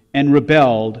wickedly, and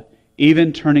rebelled,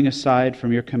 even turning aside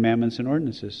from your commandments and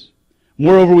ordinances.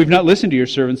 Moreover, we've not listened to your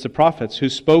servants, the prophets, who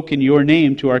spoke in your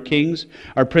name to our kings,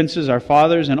 our princes, our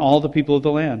fathers, and all the people of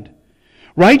the land.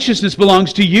 Righteousness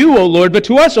belongs to you, O Lord, but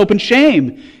to us open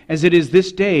shame, as it is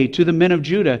this day to the men of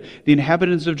Judah, the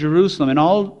inhabitants of Jerusalem, and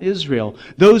all Israel,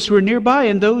 those who are nearby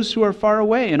and those who are far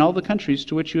away, in all the countries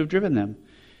to which you have driven them,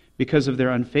 because of their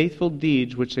unfaithful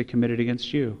deeds which they committed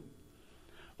against you.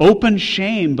 Open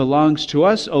shame belongs to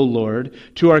us, O Lord,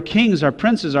 to our kings, our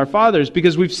princes, our fathers,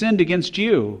 because we've sinned against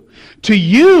you. To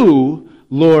you,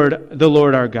 Lord, the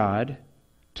Lord our God,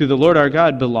 to the Lord our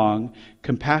God belong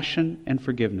compassion and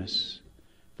forgiveness,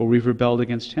 for we've rebelled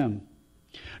against Him.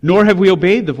 Nor have we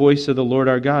obeyed the voice of the Lord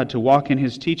our God to walk in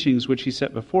His teachings which He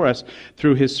set before us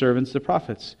through His servants the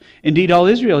prophets. Indeed, all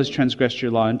Israel has transgressed your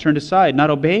law and turned aside,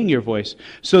 not obeying your voice.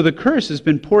 So the curse has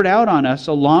been poured out on us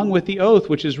along with the oath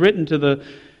which is written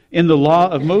in the law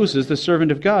of Moses, the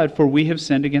servant of God, for we have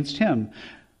sinned against Him.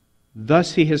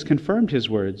 Thus He has confirmed His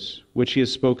words, which He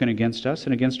has spoken against us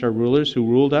and against our rulers who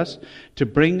ruled us, to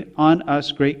bring on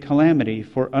us great calamity.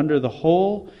 For under the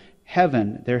whole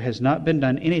heaven there has not been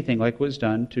done anything like what was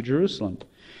done to Jerusalem.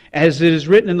 As it is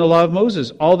written in the law of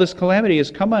Moses, all this calamity has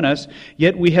come on us,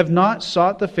 yet we have not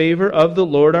sought the favor of the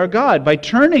Lord our God by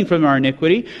turning from our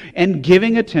iniquity and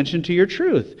giving attention to your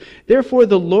truth. Therefore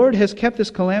the Lord has kept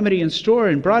this calamity in store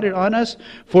and brought it on us,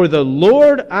 for the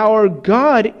Lord our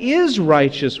God is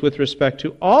righteous with respect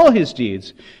to all His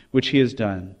deeds which He has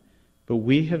done, but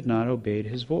we have not obeyed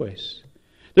His voice.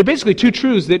 There are basically two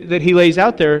truths that he lays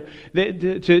out there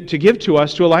to give to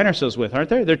us to align ourselves with, aren't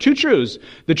there? There are two truths.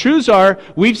 The truths are,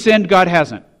 we've sinned, God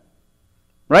hasn't.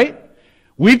 Right?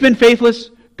 We've been faithless,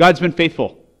 God's been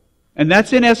faithful. And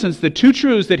that's in essence the two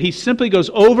truths that he simply goes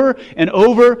over and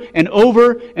over and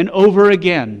over and over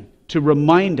again to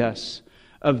remind us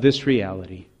of this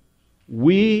reality.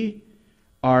 We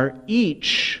are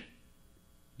each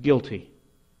guilty.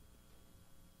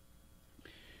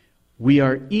 We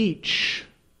are each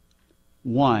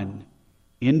one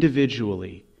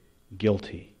individually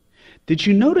guilty. Did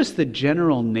you notice the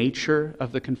general nature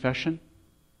of the confession?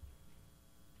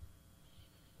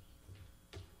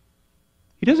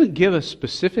 He doesn't give a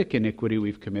specific iniquity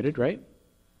we've committed, right?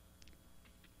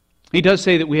 He does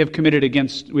say that we have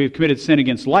committed sin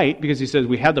against light, because he says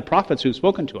we had the prophets who've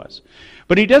spoken to us.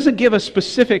 But he doesn't give a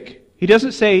specific, he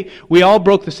doesn't say we all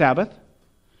broke the Sabbath.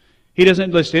 He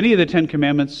doesn't list any of the 10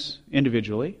 Commandments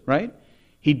individually, right?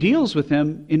 He deals with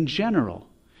them in general,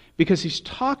 because he's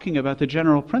talking about the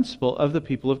general principle of the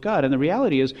people of God. And the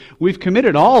reality is we've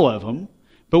committed all of them,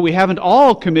 but we haven't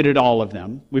all committed all of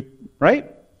them,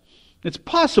 right? It's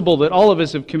possible that all of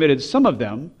us have committed some of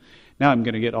them. Now I'm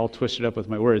going to get all twisted up with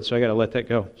my words, so I got to let that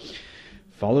go.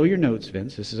 Follow your notes,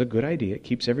 Vince. This is a good idea. It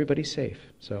keeps everybody safe.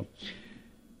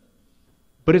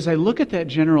 But as I look at that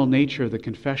general nature of the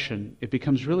confession, it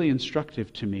becomes really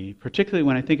instructive to me, particularly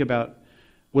when I think about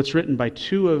what's written by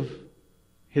two of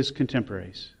his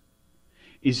contemporaries.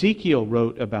 Ezekiel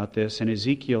wrote about this in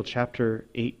Ezekiel chapter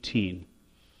 18,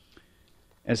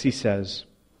 as he says,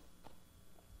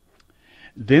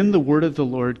 "Then the word of the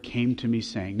Lord came to me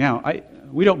saying." Now,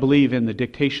 we don't believe in the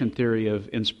dictation theory of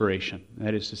inspiration.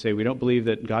 That is to say, we don't believe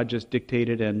that God just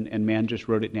dictated and man just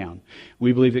wrote it down.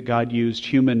 We believe that God used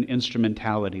human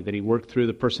instrumentality, that he worked through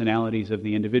the personalities of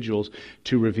the individuals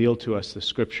to reveal to us the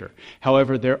Scripture.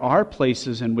 However, there are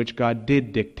places in which God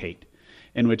did dictate,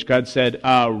 in which God said,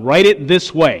 write it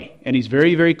this way. And he's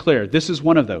very, very clear. This is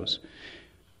one of those.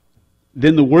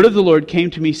 "Then the word of the Lord came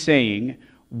to me saying,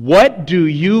 what do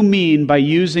you mean by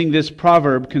using this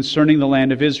proverb concerning the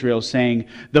land of Israel, saying,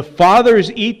 the fathers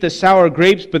eat the sour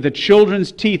grapes, but the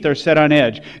children's teeth are set on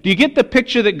edge?" Do you get the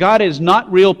picture that God is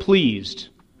not real pleased,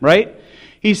 right?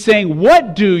 He's saying,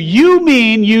 what do you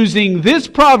mean using this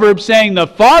proverb saying the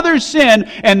fathers sin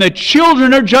and the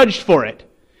children are judged for it?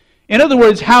 In other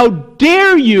words, how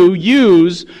dare you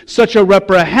use such a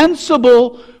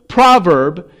reprehensible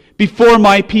proverb before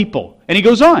my people? And he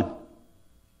goes on.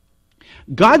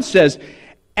 God says,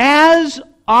 "As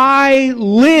I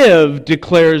live,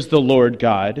 declares the Lord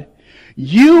God,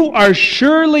 you are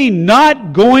surely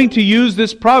not going to use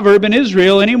this proverb in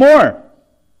Israel anymore.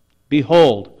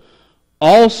 Behold,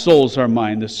 all souls are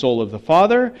mine. The soul of the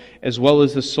Father, as well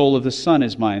as the soul of the Son,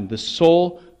 is mine. The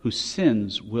soul who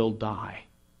sins will die."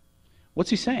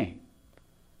 What's he saying?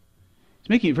 He's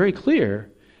making it very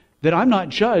clear that I'm not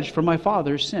judged for my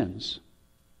father's sins.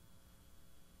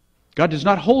 God does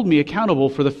not hold me accountable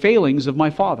for the failings of my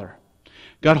father.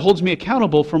 God holds me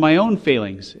accountable for my own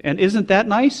failings. And isn't that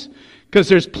nice? Because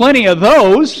there's plenty of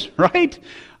those, right?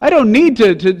 I don't need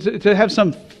to have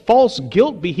some false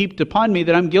guilt be heaped upon me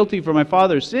that I'm guilty for my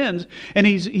father's sins. And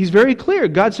he's very clear.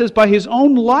 God says by his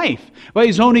own life, by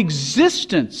his own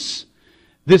existence,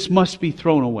 this must be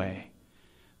thrown away.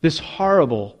 This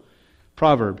horrible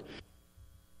proverb.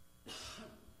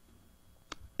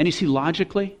 And you see,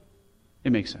 logically,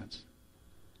 it makes sense.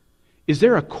 Is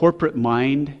there a corporate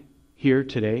mind here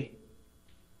today?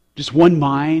 Just one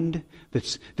mind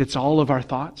that's all of our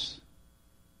thoughts?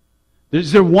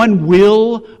 Is there one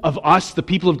will of us, the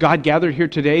people of God gathered here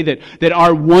today, that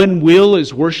our one will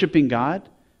is worshiping God?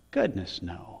 Goodness,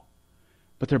 no.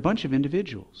 But they're a bunch of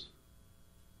individuals.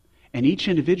 And each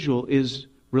individual is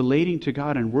relating to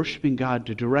God and worshiping God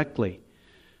directly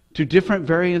to different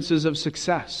variances of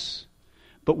success.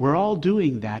 But we're all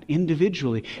doing that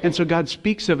individually. And so God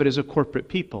speaks of it as a corporate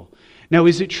people. Now,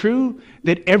 is it true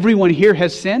that everyone here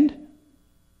has sinned?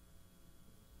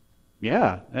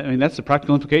 Yeah. I mean, that's the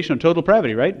practical implication of total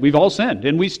depravity, right? We've all sinned,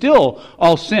 and we still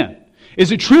all sin.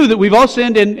 Is it true that we've all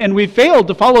sinned and we've failed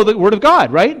to follow the Word of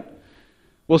God, right?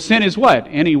 Well, sin is what?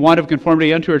 Any want of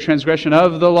conformity unto or transgression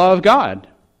of the law of God.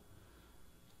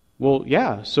 Well,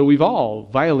 yeah, so we've all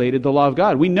violated the law of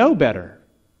God. We know better,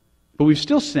 but we've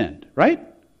still sinned, right?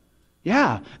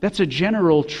 Yeah, that's a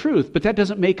general truth, but that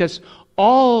doesn't make us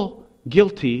all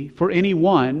guilty for any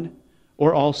one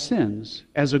or all sins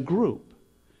as a group.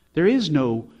 There is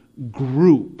no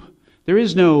group. There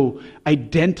is no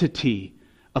identity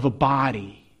of a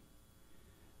body.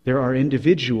 There are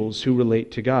individuals who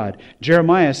relate to God.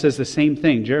 Jeremiah says the same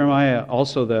thing. Jeremiah,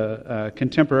 also the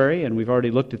contemporary, and we've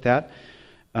already looked at that,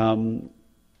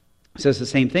 says the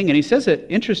same thing. And he says it,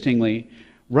 interestingly,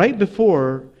 right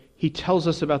before he tells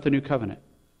us about the new covenant.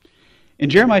 In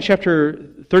Jeremiah chapter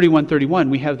 31,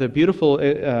 we have the beautiful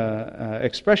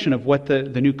expression of what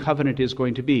the new covenant is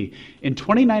going to be. In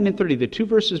 29 and 30, the two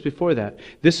verses before that,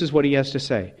 this is what he has to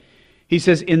say. He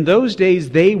says, "In those days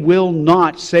they will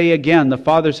not say again, 'The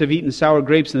fathers have eaten sour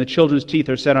grapes and the children's teeth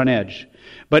are set on edge.'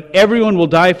 But everyone will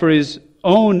die for his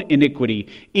own iniquity.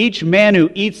 Each man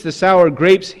who eats the sour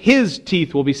grapes, his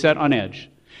teeth will be set on edge."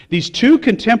 These two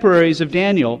contemporaries of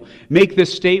Daniel make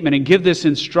this statement and give this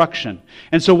instruction.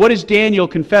 And so what is Daniel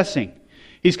confessing?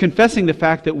 He's confessing the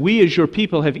fact that we as your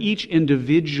people have each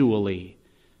individually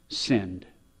sinned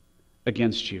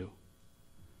against you.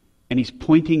 And he's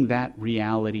pointing that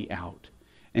reality out.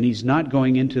 And he's not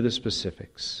going into the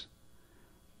specifics.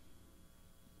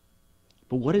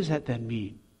 But what does that then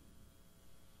mean?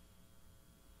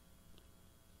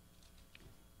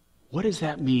 What does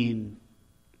that mean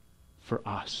for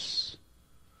us?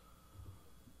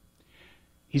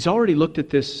 He's already looked at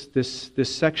this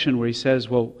section where he says,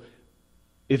 well,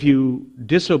 if you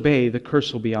disobey, the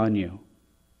curse will be on you.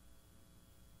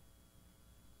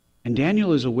 And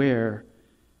Daniel is aware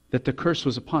that the curse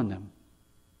was upon them.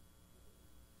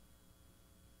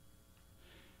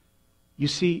 You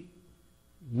see,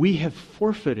 we have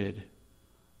forfeited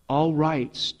all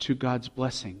rights to God's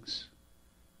blessings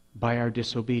by our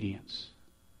disobedience.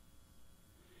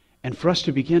 And for us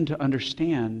to begin to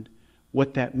understand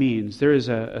what that means, there is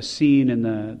a scene in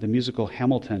the musical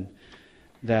Hamilton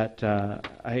that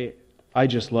I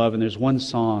just love, and there's one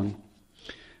song.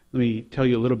 Let me tell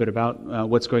you a little bit about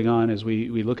what's going on as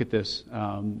we look at this.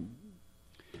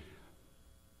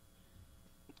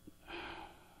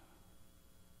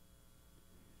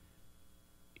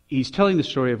 He's telling the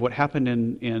story of what happened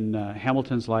in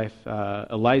Hamilton's life.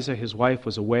 Eliza, his wife,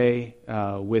 was away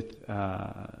with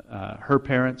her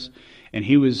parents, and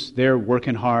he was there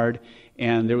working hard.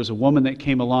 And there was a woman that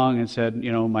came along and said,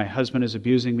 my husband is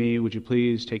abusing me. Would you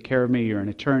please take care of me? You're an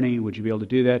attorney. Would you be able to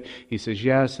do that? He says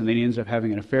yes. And then he ends up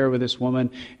having an affair with this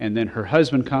woman. And then her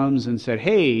husband comes and said,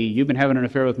 hey, you've been having an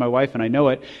affair with my wife, and I know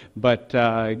it. But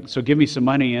so give me some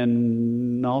money.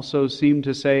 And also seemed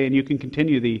to say, and you can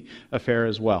continue the affair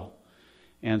as well.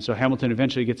 And so Hamilton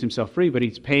eventually gets himself free, but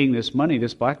he's paying this money,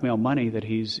 this blackmail money that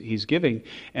he's giving.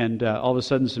 And all of a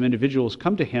sudden some individuals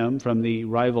come to him from the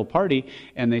rival party,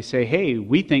 and they say, hey,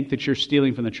 we think that you're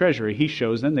stealing from the treasury. He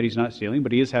shows them that he's not stealing,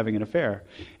 but he is having an affair.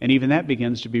 And even that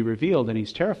begins to be revealed, and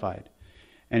he's terrified.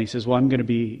 And he says, well, I'm going to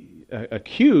be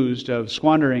accused of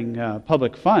squandering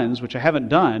public funds, which I haven't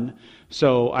done,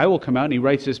 so I will come out. And he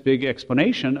writes this big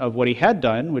explanation of what he had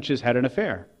done, which is had an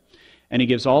affair. And he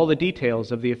gives all the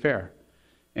details of the affair.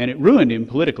 And it ruined him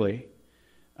politically.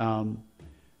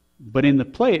 But in the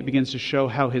play, it begins to show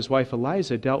how his wife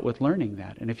Eliza dealt with learning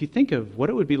that. And if you think of what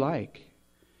it would be like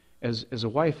as a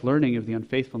wife learning of the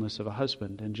unfaithfulness of a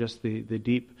husband and just the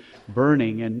deep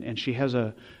burning, and she has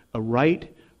a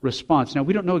right response. Now,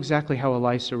 we don't know exactly how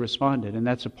Eliza responded, and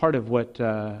that's a part of what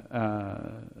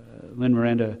Lynn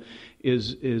Miranda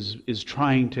is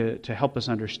trying to help us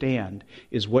understand,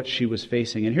 is what she was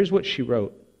facing. And here's what she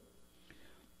wrote.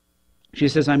 She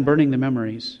says, I'm burning the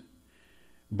memories,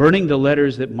 burning the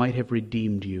letters that might have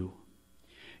redeemed you.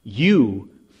 You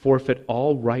forfeit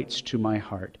all rights to my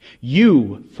heart.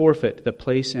 You forfeit the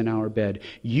place in our bed.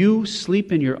 You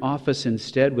sleep in your office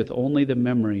instead with only the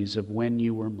memories of when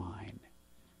you were mine.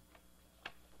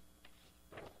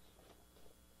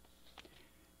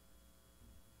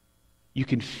 You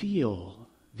can feel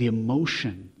the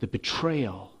emotion, the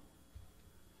betrayal.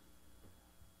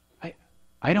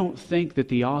 I don't think that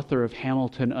the author of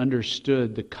Hamilton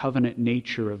understood the covenant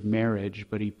nature of marriage,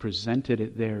 but he presented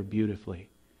it there beautifully.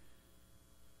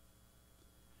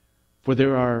 For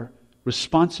there are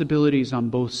responsibilities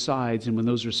on both sides, and when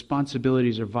those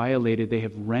responsibilities are violated, they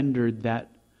have rendered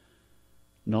that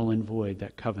null and void,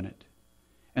 that covenant.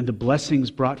 And the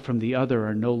blessings brought from the other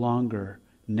are no longer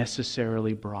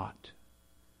necessarily brought.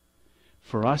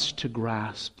 For us to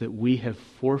grasp that we have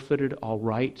forfeited all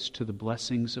rights to the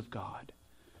blessings of God.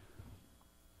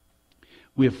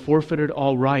 We have forfeited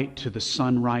all right to the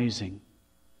sun rising.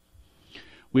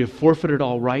 We have forfeited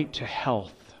all right to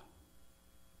health.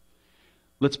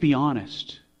 Let's be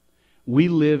honest. We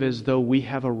live as though we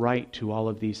have a right to all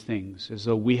of these things, as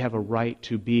though we have a right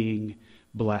to being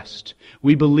blessed.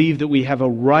 We believe that we have a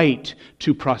right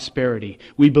to prosperity.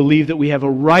 We believe that we have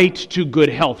a right to good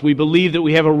health. We believe that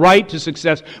we have a right to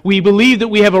success. We believe that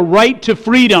we have a right to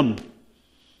freedom.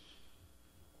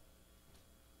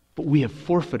 But we have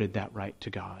forfeited that right to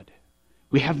God.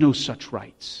 We have no such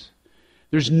rights.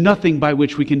 There's nothing by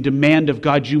which we can demand of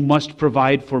God, you must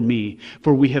provide for me,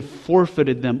 for we have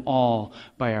forfeited them all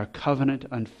by our covenant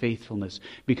unfaithfulness,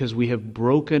 because we have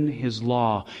broken His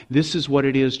law. This is what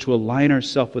it is to align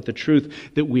ourselves with the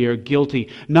truth that we are guilty.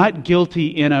 Not guilty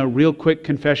in a real quick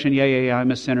confession, yeah,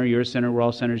 I'm a sinner, you're a sinner, we're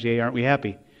all sinners, yeah, aren't we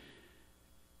happy?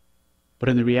 But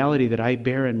in the reality that I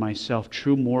bear in myself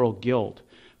true moral guilt,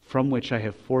 from which I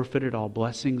have forfeited all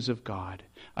blessings of God.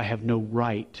 I have no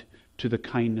right to the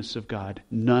kindness of God,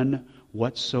 none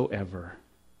whatsoever.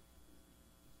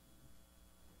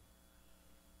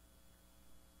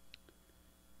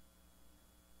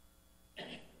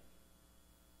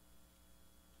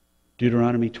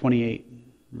 Deuteronomy 28,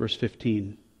 verse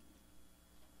 15,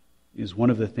 is one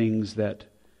of the things that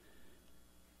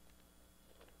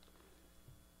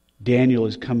Daniel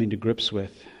is coming to grips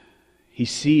with. He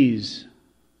sees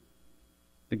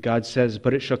that God says,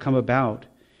 "But it shall come about,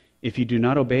 if you do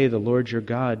not obey the Lord your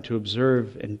God to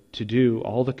observe and to do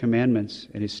all the commandments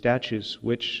and His statutes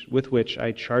with which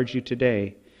I charge you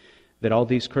today, that all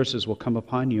these curses will come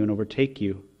upon you and overtake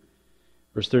you."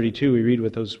 Verse 32, we read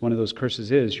what one of those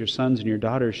curses is. "Your sons and your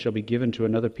daughters shall be given to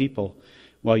another people,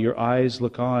 while your eyes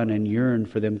look on and yearn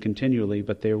for them continually,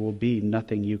 but there will be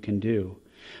nothing you can do.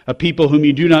 A people whom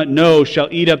you do not know shall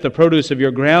eat up the produce of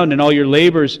your ground and all your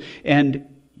labors, and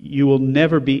you will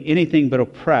never be anything but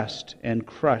oppressed and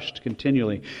crushed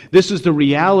continually." This is the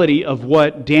reality of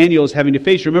what Daniel is having to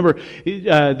face. Remember,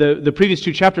 the previous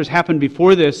two chapters happened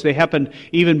before this. They happened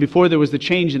even before there was the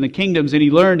change in the kingdoms, and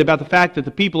he learned about the fact that the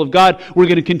people of God were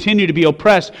going to continue to be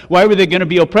oppressed. Why were they going to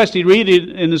be oppressed? He read it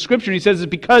in the Scripture, and he says it's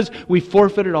because we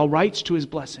forfeited all rights to His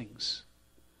blessings.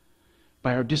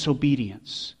 By our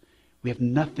disobedience, we have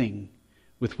nothing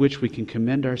with which we can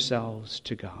commend ourselves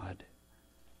to God.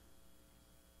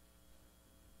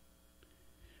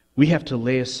 We have to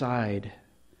lay aside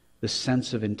the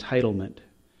sense of entitlement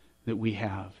that we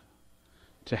have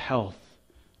to health,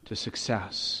 to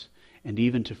success, and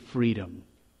even to freedom.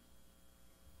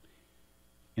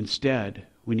 Instead,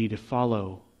 we need to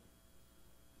follow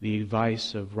the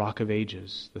advice of Rock of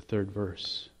Ages, the 3rd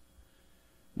verse,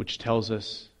 which tells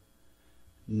us,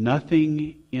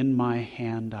 "Nothing in my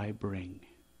hand I bring."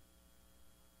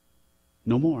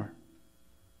 No more.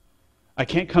 I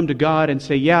can't come to God and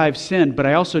say, yeah, I've sinned, but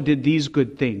I also did these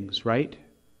good things, right?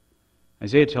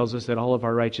 Isaiah tells us that all of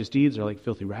our righteous deeds are like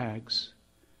filthy rags.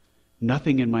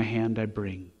 Nothing in my hand I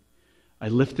bring. I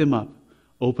lift them up,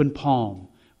 open palm,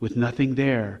 with nothing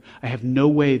there. I have no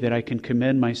way that I can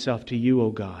commend myself to you,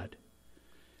 O God.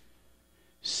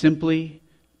 Simply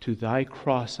to thy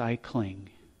cross I cling.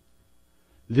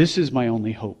 This is my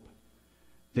only hope,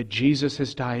 that Jesus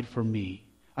has died for me.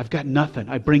 I've got nothing.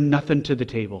 I bring nothing to the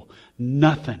table.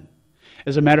 Nothing.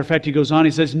 As a matter of fact, he goes on,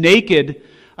 he says, "Naked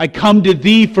I come to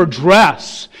thee for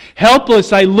dress.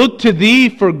 Helpless I look to thee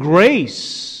for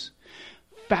grace.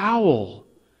 Foul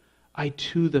I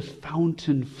to the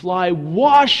fountain fly.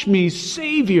 Wash me,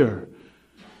 Savior,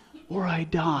 or I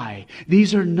die."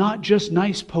 These are not just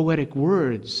nice poetic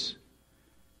words.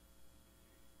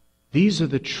 These are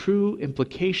the true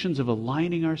implications of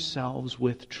aligning ourselves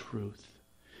with truth.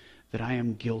 That I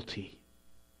am guilty,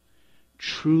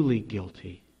 truly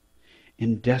guilty,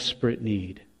 in desperate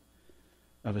need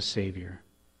of a Savior.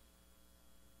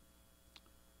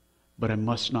 But I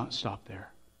must not stop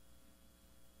there,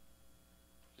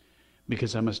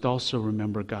 because I must also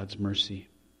remember God's mercy.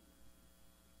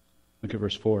 Look at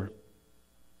verse 4.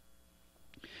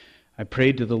 "I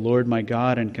prayed to the Lord my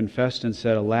God and confessed and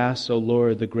said, Alas, O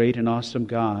Lord, the great and awesome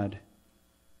God,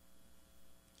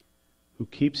 who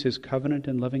keeps His covenant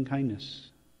and loving kindness."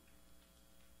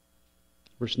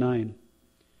 Verse 9.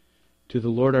 "To the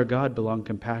Lord our God belong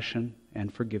compassion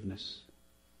and forgiveness."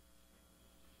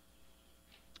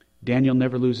 Daniel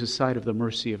never loses sight of the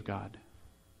mercy of God.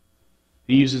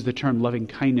 He uses the term loving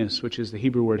kindness, which is the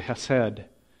Hebrew word hesed,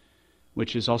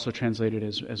 which is also translated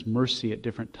as mercy at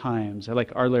different times. I like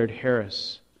Arlaird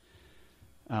Harris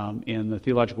in the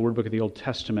Theological Word Book of the Old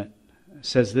Testament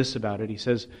says this about it. He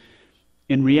says,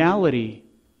 in reality,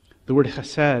 the word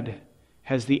chesed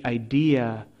has the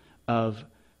idea of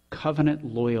covenant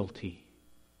loyalty.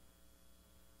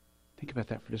 Think about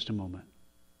that for just a moment.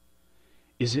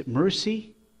 Is it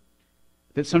mercy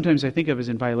that sometimes I think of as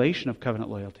in violation of covenant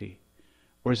loyalty?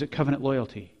 Or is it covenant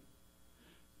loyalty?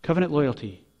 Covenant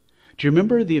loyalty. Do you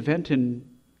remember the event in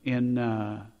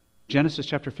Genesis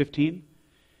chapter 15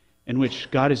 in which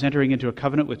God is entering into a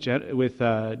covenant with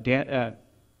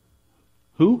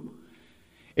who?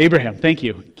 Abraham, thank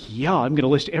you. Yeah, I'm going to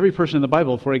list every person in the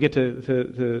Bible before I get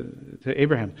to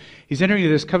Abraham. He's entering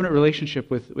into this covenant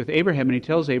relationship with Abraham, and he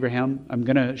tells Abraham, I'm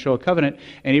going to show a covenant.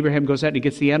 And Abraham goes out and he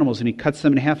gets the animals, and he cuts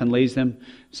them in half and lays them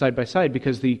side by side,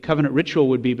 because the covenant ritual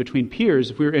would be between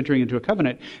peers, if we were entering into a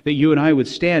covenant, that you and I would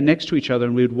stand next to each other,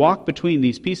 and we would walk between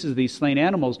these pieces of these slain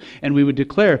animals, and we would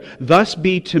declare, thus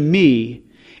be to me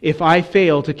if I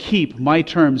fail to keep my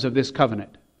terms of this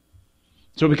covenant.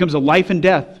 So it becomes a life and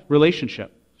death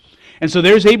relationship. And so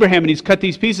there's Abraham, and he's cut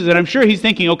these pieces, and I'm sure he's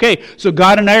thinking, okay, so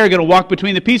God and I are going to walk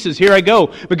between the pieces. Here I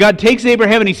go. But God takes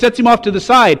Abraham, and he sets him off to the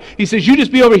side. He says, you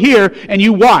just be over here, and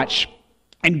you watch.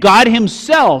 And God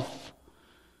himself,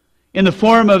 in the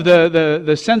form of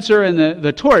the censer and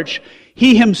the torch,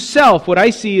 he himself, what I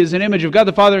see is an image of God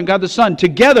the Father and God the Son.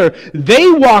 Together,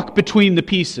 they walk between the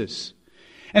pieces.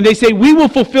 And they say, we will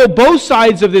fulfill both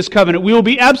sides of this covenant. We will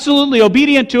be absolutely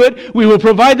obedient to it. We will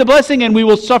provide the blessing, and we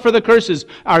will suffer the curses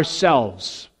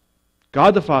ourselves.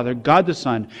 God the Father, God the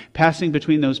Son, passing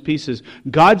between those pieces.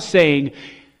 God saying,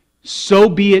 so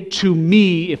be it to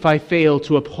me if I fail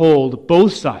to uphold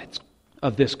both sides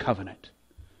of this covenant.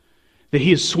 That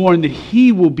he has sworn that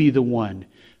he will be the one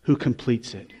who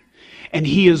completes it. And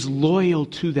he is loyal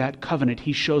to that covenant.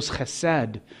 He shows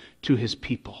chesed to his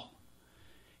people.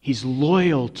 He's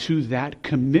loyal to that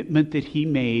commitment that he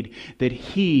made, that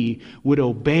he would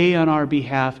obey on our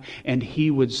behalf and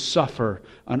he would suffer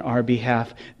on our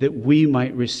behalf, that we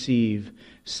might receive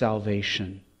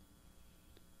salvation.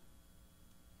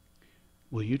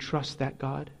 Will you trust that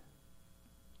God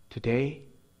today?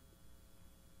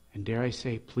 And dare I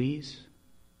say, please,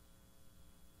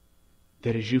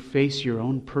 that as you face your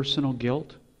own personal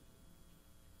guilt,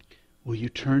 will you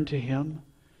turn to him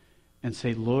and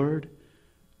say, Lord,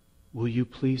 will you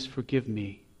please forgive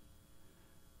me?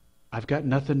 I've got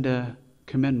nothing to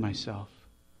commend myself.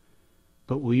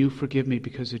 But will you forgive me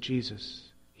because of Jesus?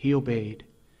 He obeyed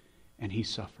and he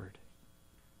suffered.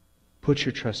 Put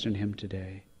your trust in him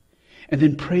today. And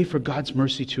then pray for God's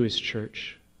mercy to his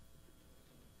church.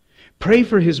 Pray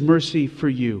for his mercy for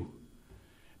you.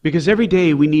 Because every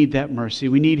day we need that mercy.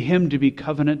 We need him to be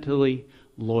covenantally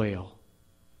loyal.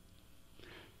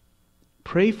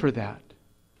 Pray for that.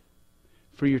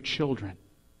 For your children.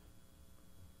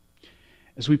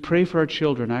 As we pray for our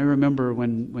children, I remember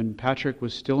when Patrick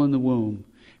was still in the womb,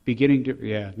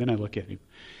 then I look at him.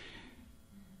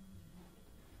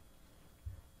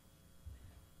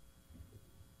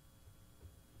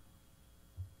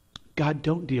 God,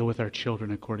 don't deal with our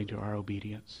children according to our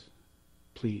obedience.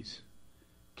 Please.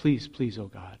 Please, please, oh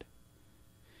God.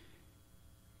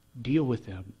 Deal with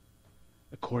them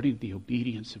according to the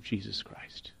obedience of Jesus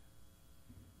Christ.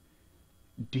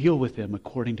 Deal with them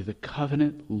according to the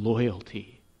covenant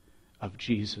loyalty of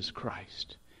Jesus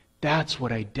Christ. That's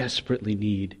what I desperately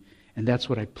need, and that's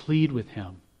what I plead with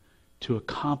him to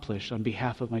accomplish on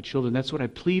behalf of my children. That's what I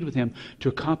plead with him to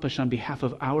accomplish on behalf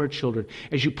of our children.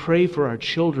 As you pray for our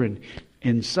children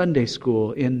in Sunday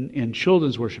school, in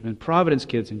children's worship, in Providence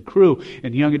Kids, in Crew,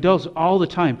 and young adults, all the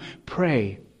time,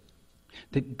 pray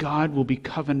that God will be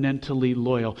covenantally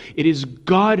loyal. It is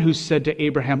God who said to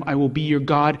Abraham, I will be your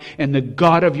God and the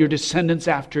God of your descendants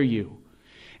after you.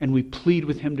 And we plead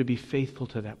with him to be faithful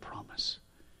to that promise,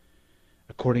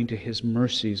 according to his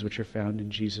mercies which are found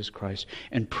in Jesus Christ.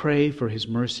 And pray for his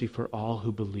mercy for all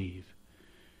who believe.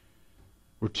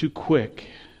 We're too quick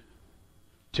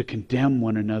to condemn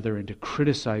one another and to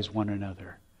criticize one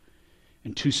another,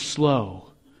 and too slow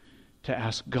to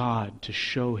ask God to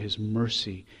show his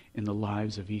mercy in the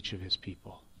lives of each of his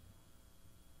people.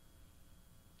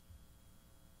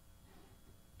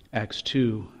 Acts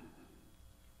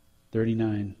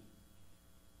 2:39.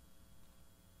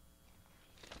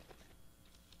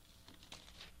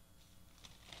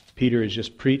 Peter has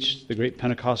just preached the great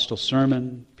Pentecostal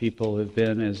sermon. People have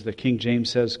been, as the King James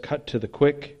says, cut to the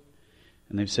quick.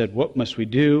 And they've said, what must we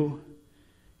do?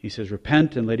 He says,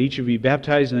 repent and let each of you be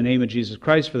baptized in the name of Jesus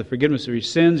Christ for the forgiveness of your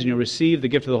sins, and you'll receive the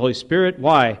gift of the Holy Spirit.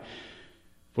 Why?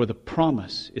 For the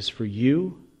promise is for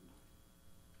you.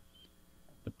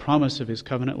 The promise of his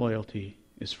covenant loyalty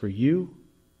is for you.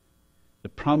 The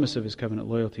promise of his covenant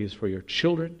loyalty is for your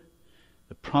children.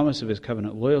 The promise of his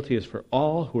covenant loyalty is for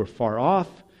all who are far off.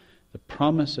 The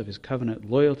promise of his covenant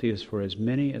loyalty is for as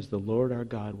many as the Lord our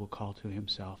God will call to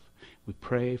himself. We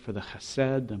pray for the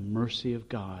chesed, the mercy of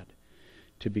God,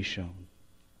 to be shown.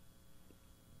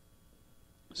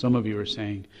 Some of you are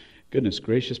saying, goodness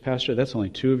gracious, Pastor, that's only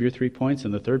 2 of your 3 points,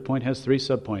 and the third point has 3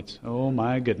 subpoints. Oh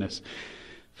my goodness.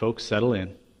 Folks, settle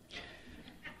in.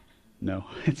 No,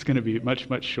 it's going to be much,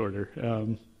 much shorter.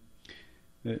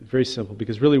 Very simple,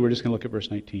 because really we're just going to look at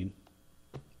verse 19.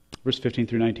 Verse 15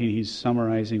 through 19, he's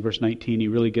summarizing. Verse 19, he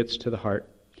really gets to the heart.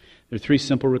 There are three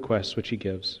simple requests which he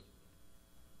gives.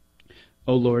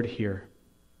 O Lord, hear.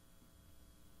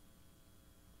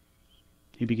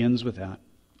 He begins with that.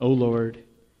 O Lord,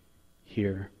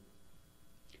 hear.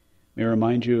 May I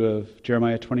remind you of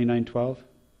Jeremiah 29:12?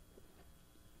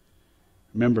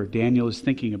 Remember, Daniel is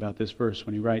thinking about this verse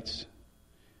when he writes,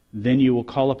 Then you will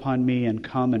call upon me and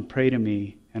come and pray to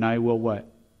me, and I will what?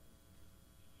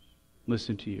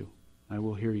 Listen to you. I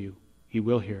will hear you. He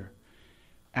will hear.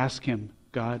 Ask him,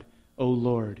 God, O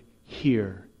Lord,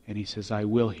 hear. And he says, I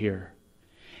will hear.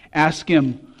 Ask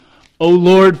him, O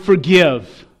Lord,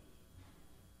 forgive.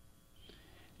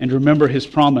 And remember his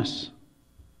promise.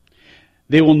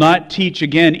 They will not teach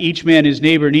again each man his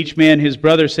neighbor and each man his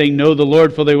brother, saying, Know the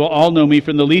Lord, for they will all know me,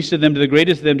 from the least of them to the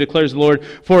greatest of them, declares the Lord.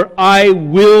 For I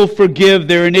will forgive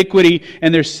their iniquity,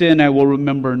 and their sin I will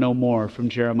remember no more. From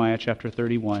Jeremiah chapter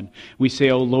 31. We say,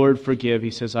 O Lord, forgive.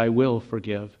 He says, I will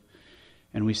forgive.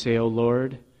 And we say, O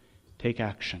Lord, take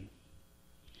action.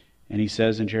 And he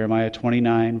says in Jeremiah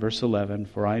 29, verse 11,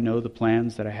 For I know the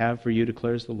plans that I have for you,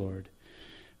 declares the Lord.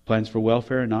 Plans for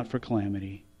welfare and not for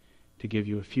calamity, to give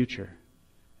you a future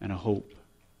and a hope.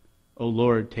 O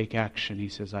Lord, take action. He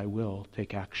says, I will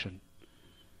take action.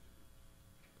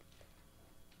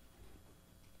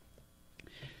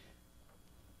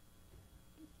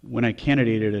 When I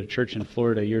candidated at a church in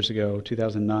Florida years ago,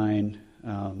 2009,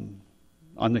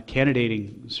 on the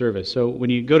candidating service. So when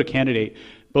you go to candidate,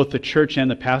 both the church and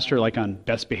the pastor are like on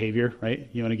best behavior, right?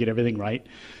 You want to get everything right.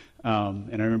 And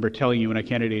I remember telling you when I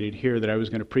candidated here that I was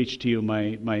going to preach to you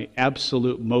my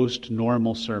absolute most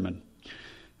normal sermon.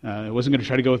 I wasn't going to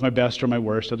try to go with my best or my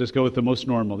worst. I'll just go with the most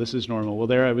normal. This is normal. Well,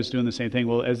 there I was doing the same thing.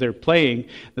 Well, as they're playing,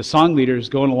 the song leader is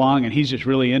going along, and he's just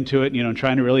really into it,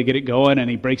 trying to really get it going, and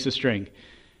he breaks a string.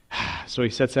 So he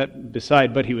sets that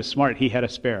beside, but he was smart. He had a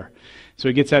spare. So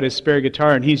he gets out his spare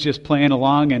guitar, and he's just playing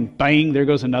along, and bang, there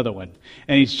goes another one.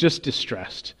 And he's just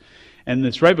distressed. And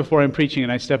it's right before I'm preaching,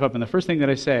 and I step up, and the first thing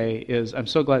that I say is, I'm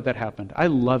so glad that happened. I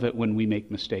love it when we make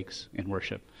mistakes in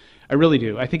worship. I really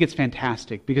do. I think it's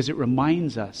fantastic because it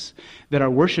reminds us that our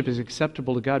worship is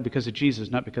acceptable to God because of Jesus,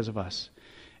 not because of us.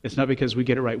 It's not because we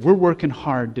get it right. We're working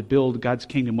hard to build God's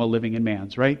kingdom while living in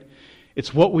man's, right?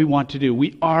 It's what we want to do.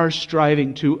 We are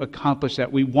striving to accomplish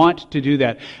that. We want to do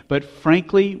that. But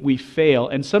frankly, we fail.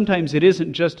 And sometimes it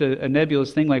isn't just a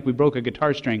nebulous thing like we broke a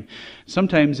guitar string.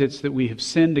 Sometimes it's that we have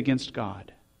sinned against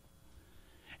God.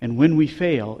 And when we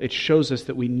fail, it shows us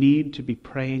that we need to be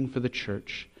praying for the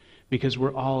church, because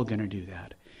we're all going to do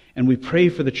that. And we pray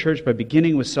for the church by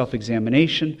beginning with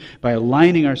self-examination, by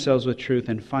aligning ourselves with truth,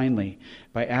 and finally,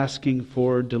 by asking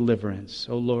for deliverance.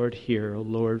 O Lord, hear. O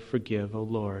Lord, forgive. O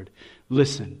Lord,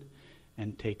 listen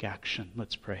and take action.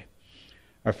 Let's pray.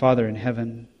 Our Father in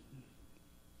heaven,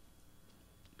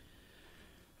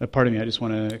 pardon me, I just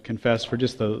want to confess for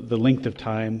just the length of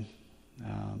time,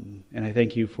 and I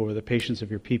thank you for the patience of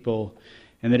your people,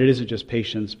 and that it isn't just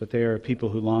patience, but they are people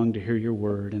who long to hear your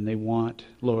word, and they want,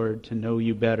 Lord, to know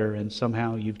you better, and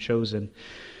somehow you've chosen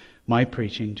my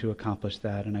preaching to accomplish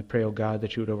that. And I pray, oh God,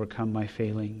 that you would overcome my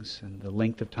failings and the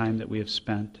length of time that we have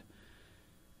spent.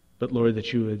 But Lord,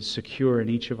 that you would secure in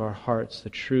each of our hearts the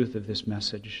truth of this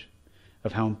message,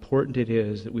 of how important it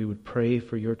is that we would pray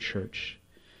for your church.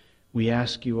 We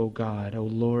ask you, O God, O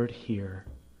Lord, hear.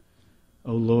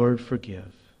 O Lord,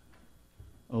 forgive.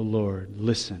 O Lord,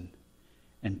 listen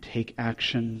and take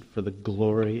action for the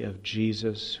glory of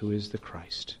Jesus, who is the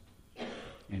Christ.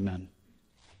 Amen.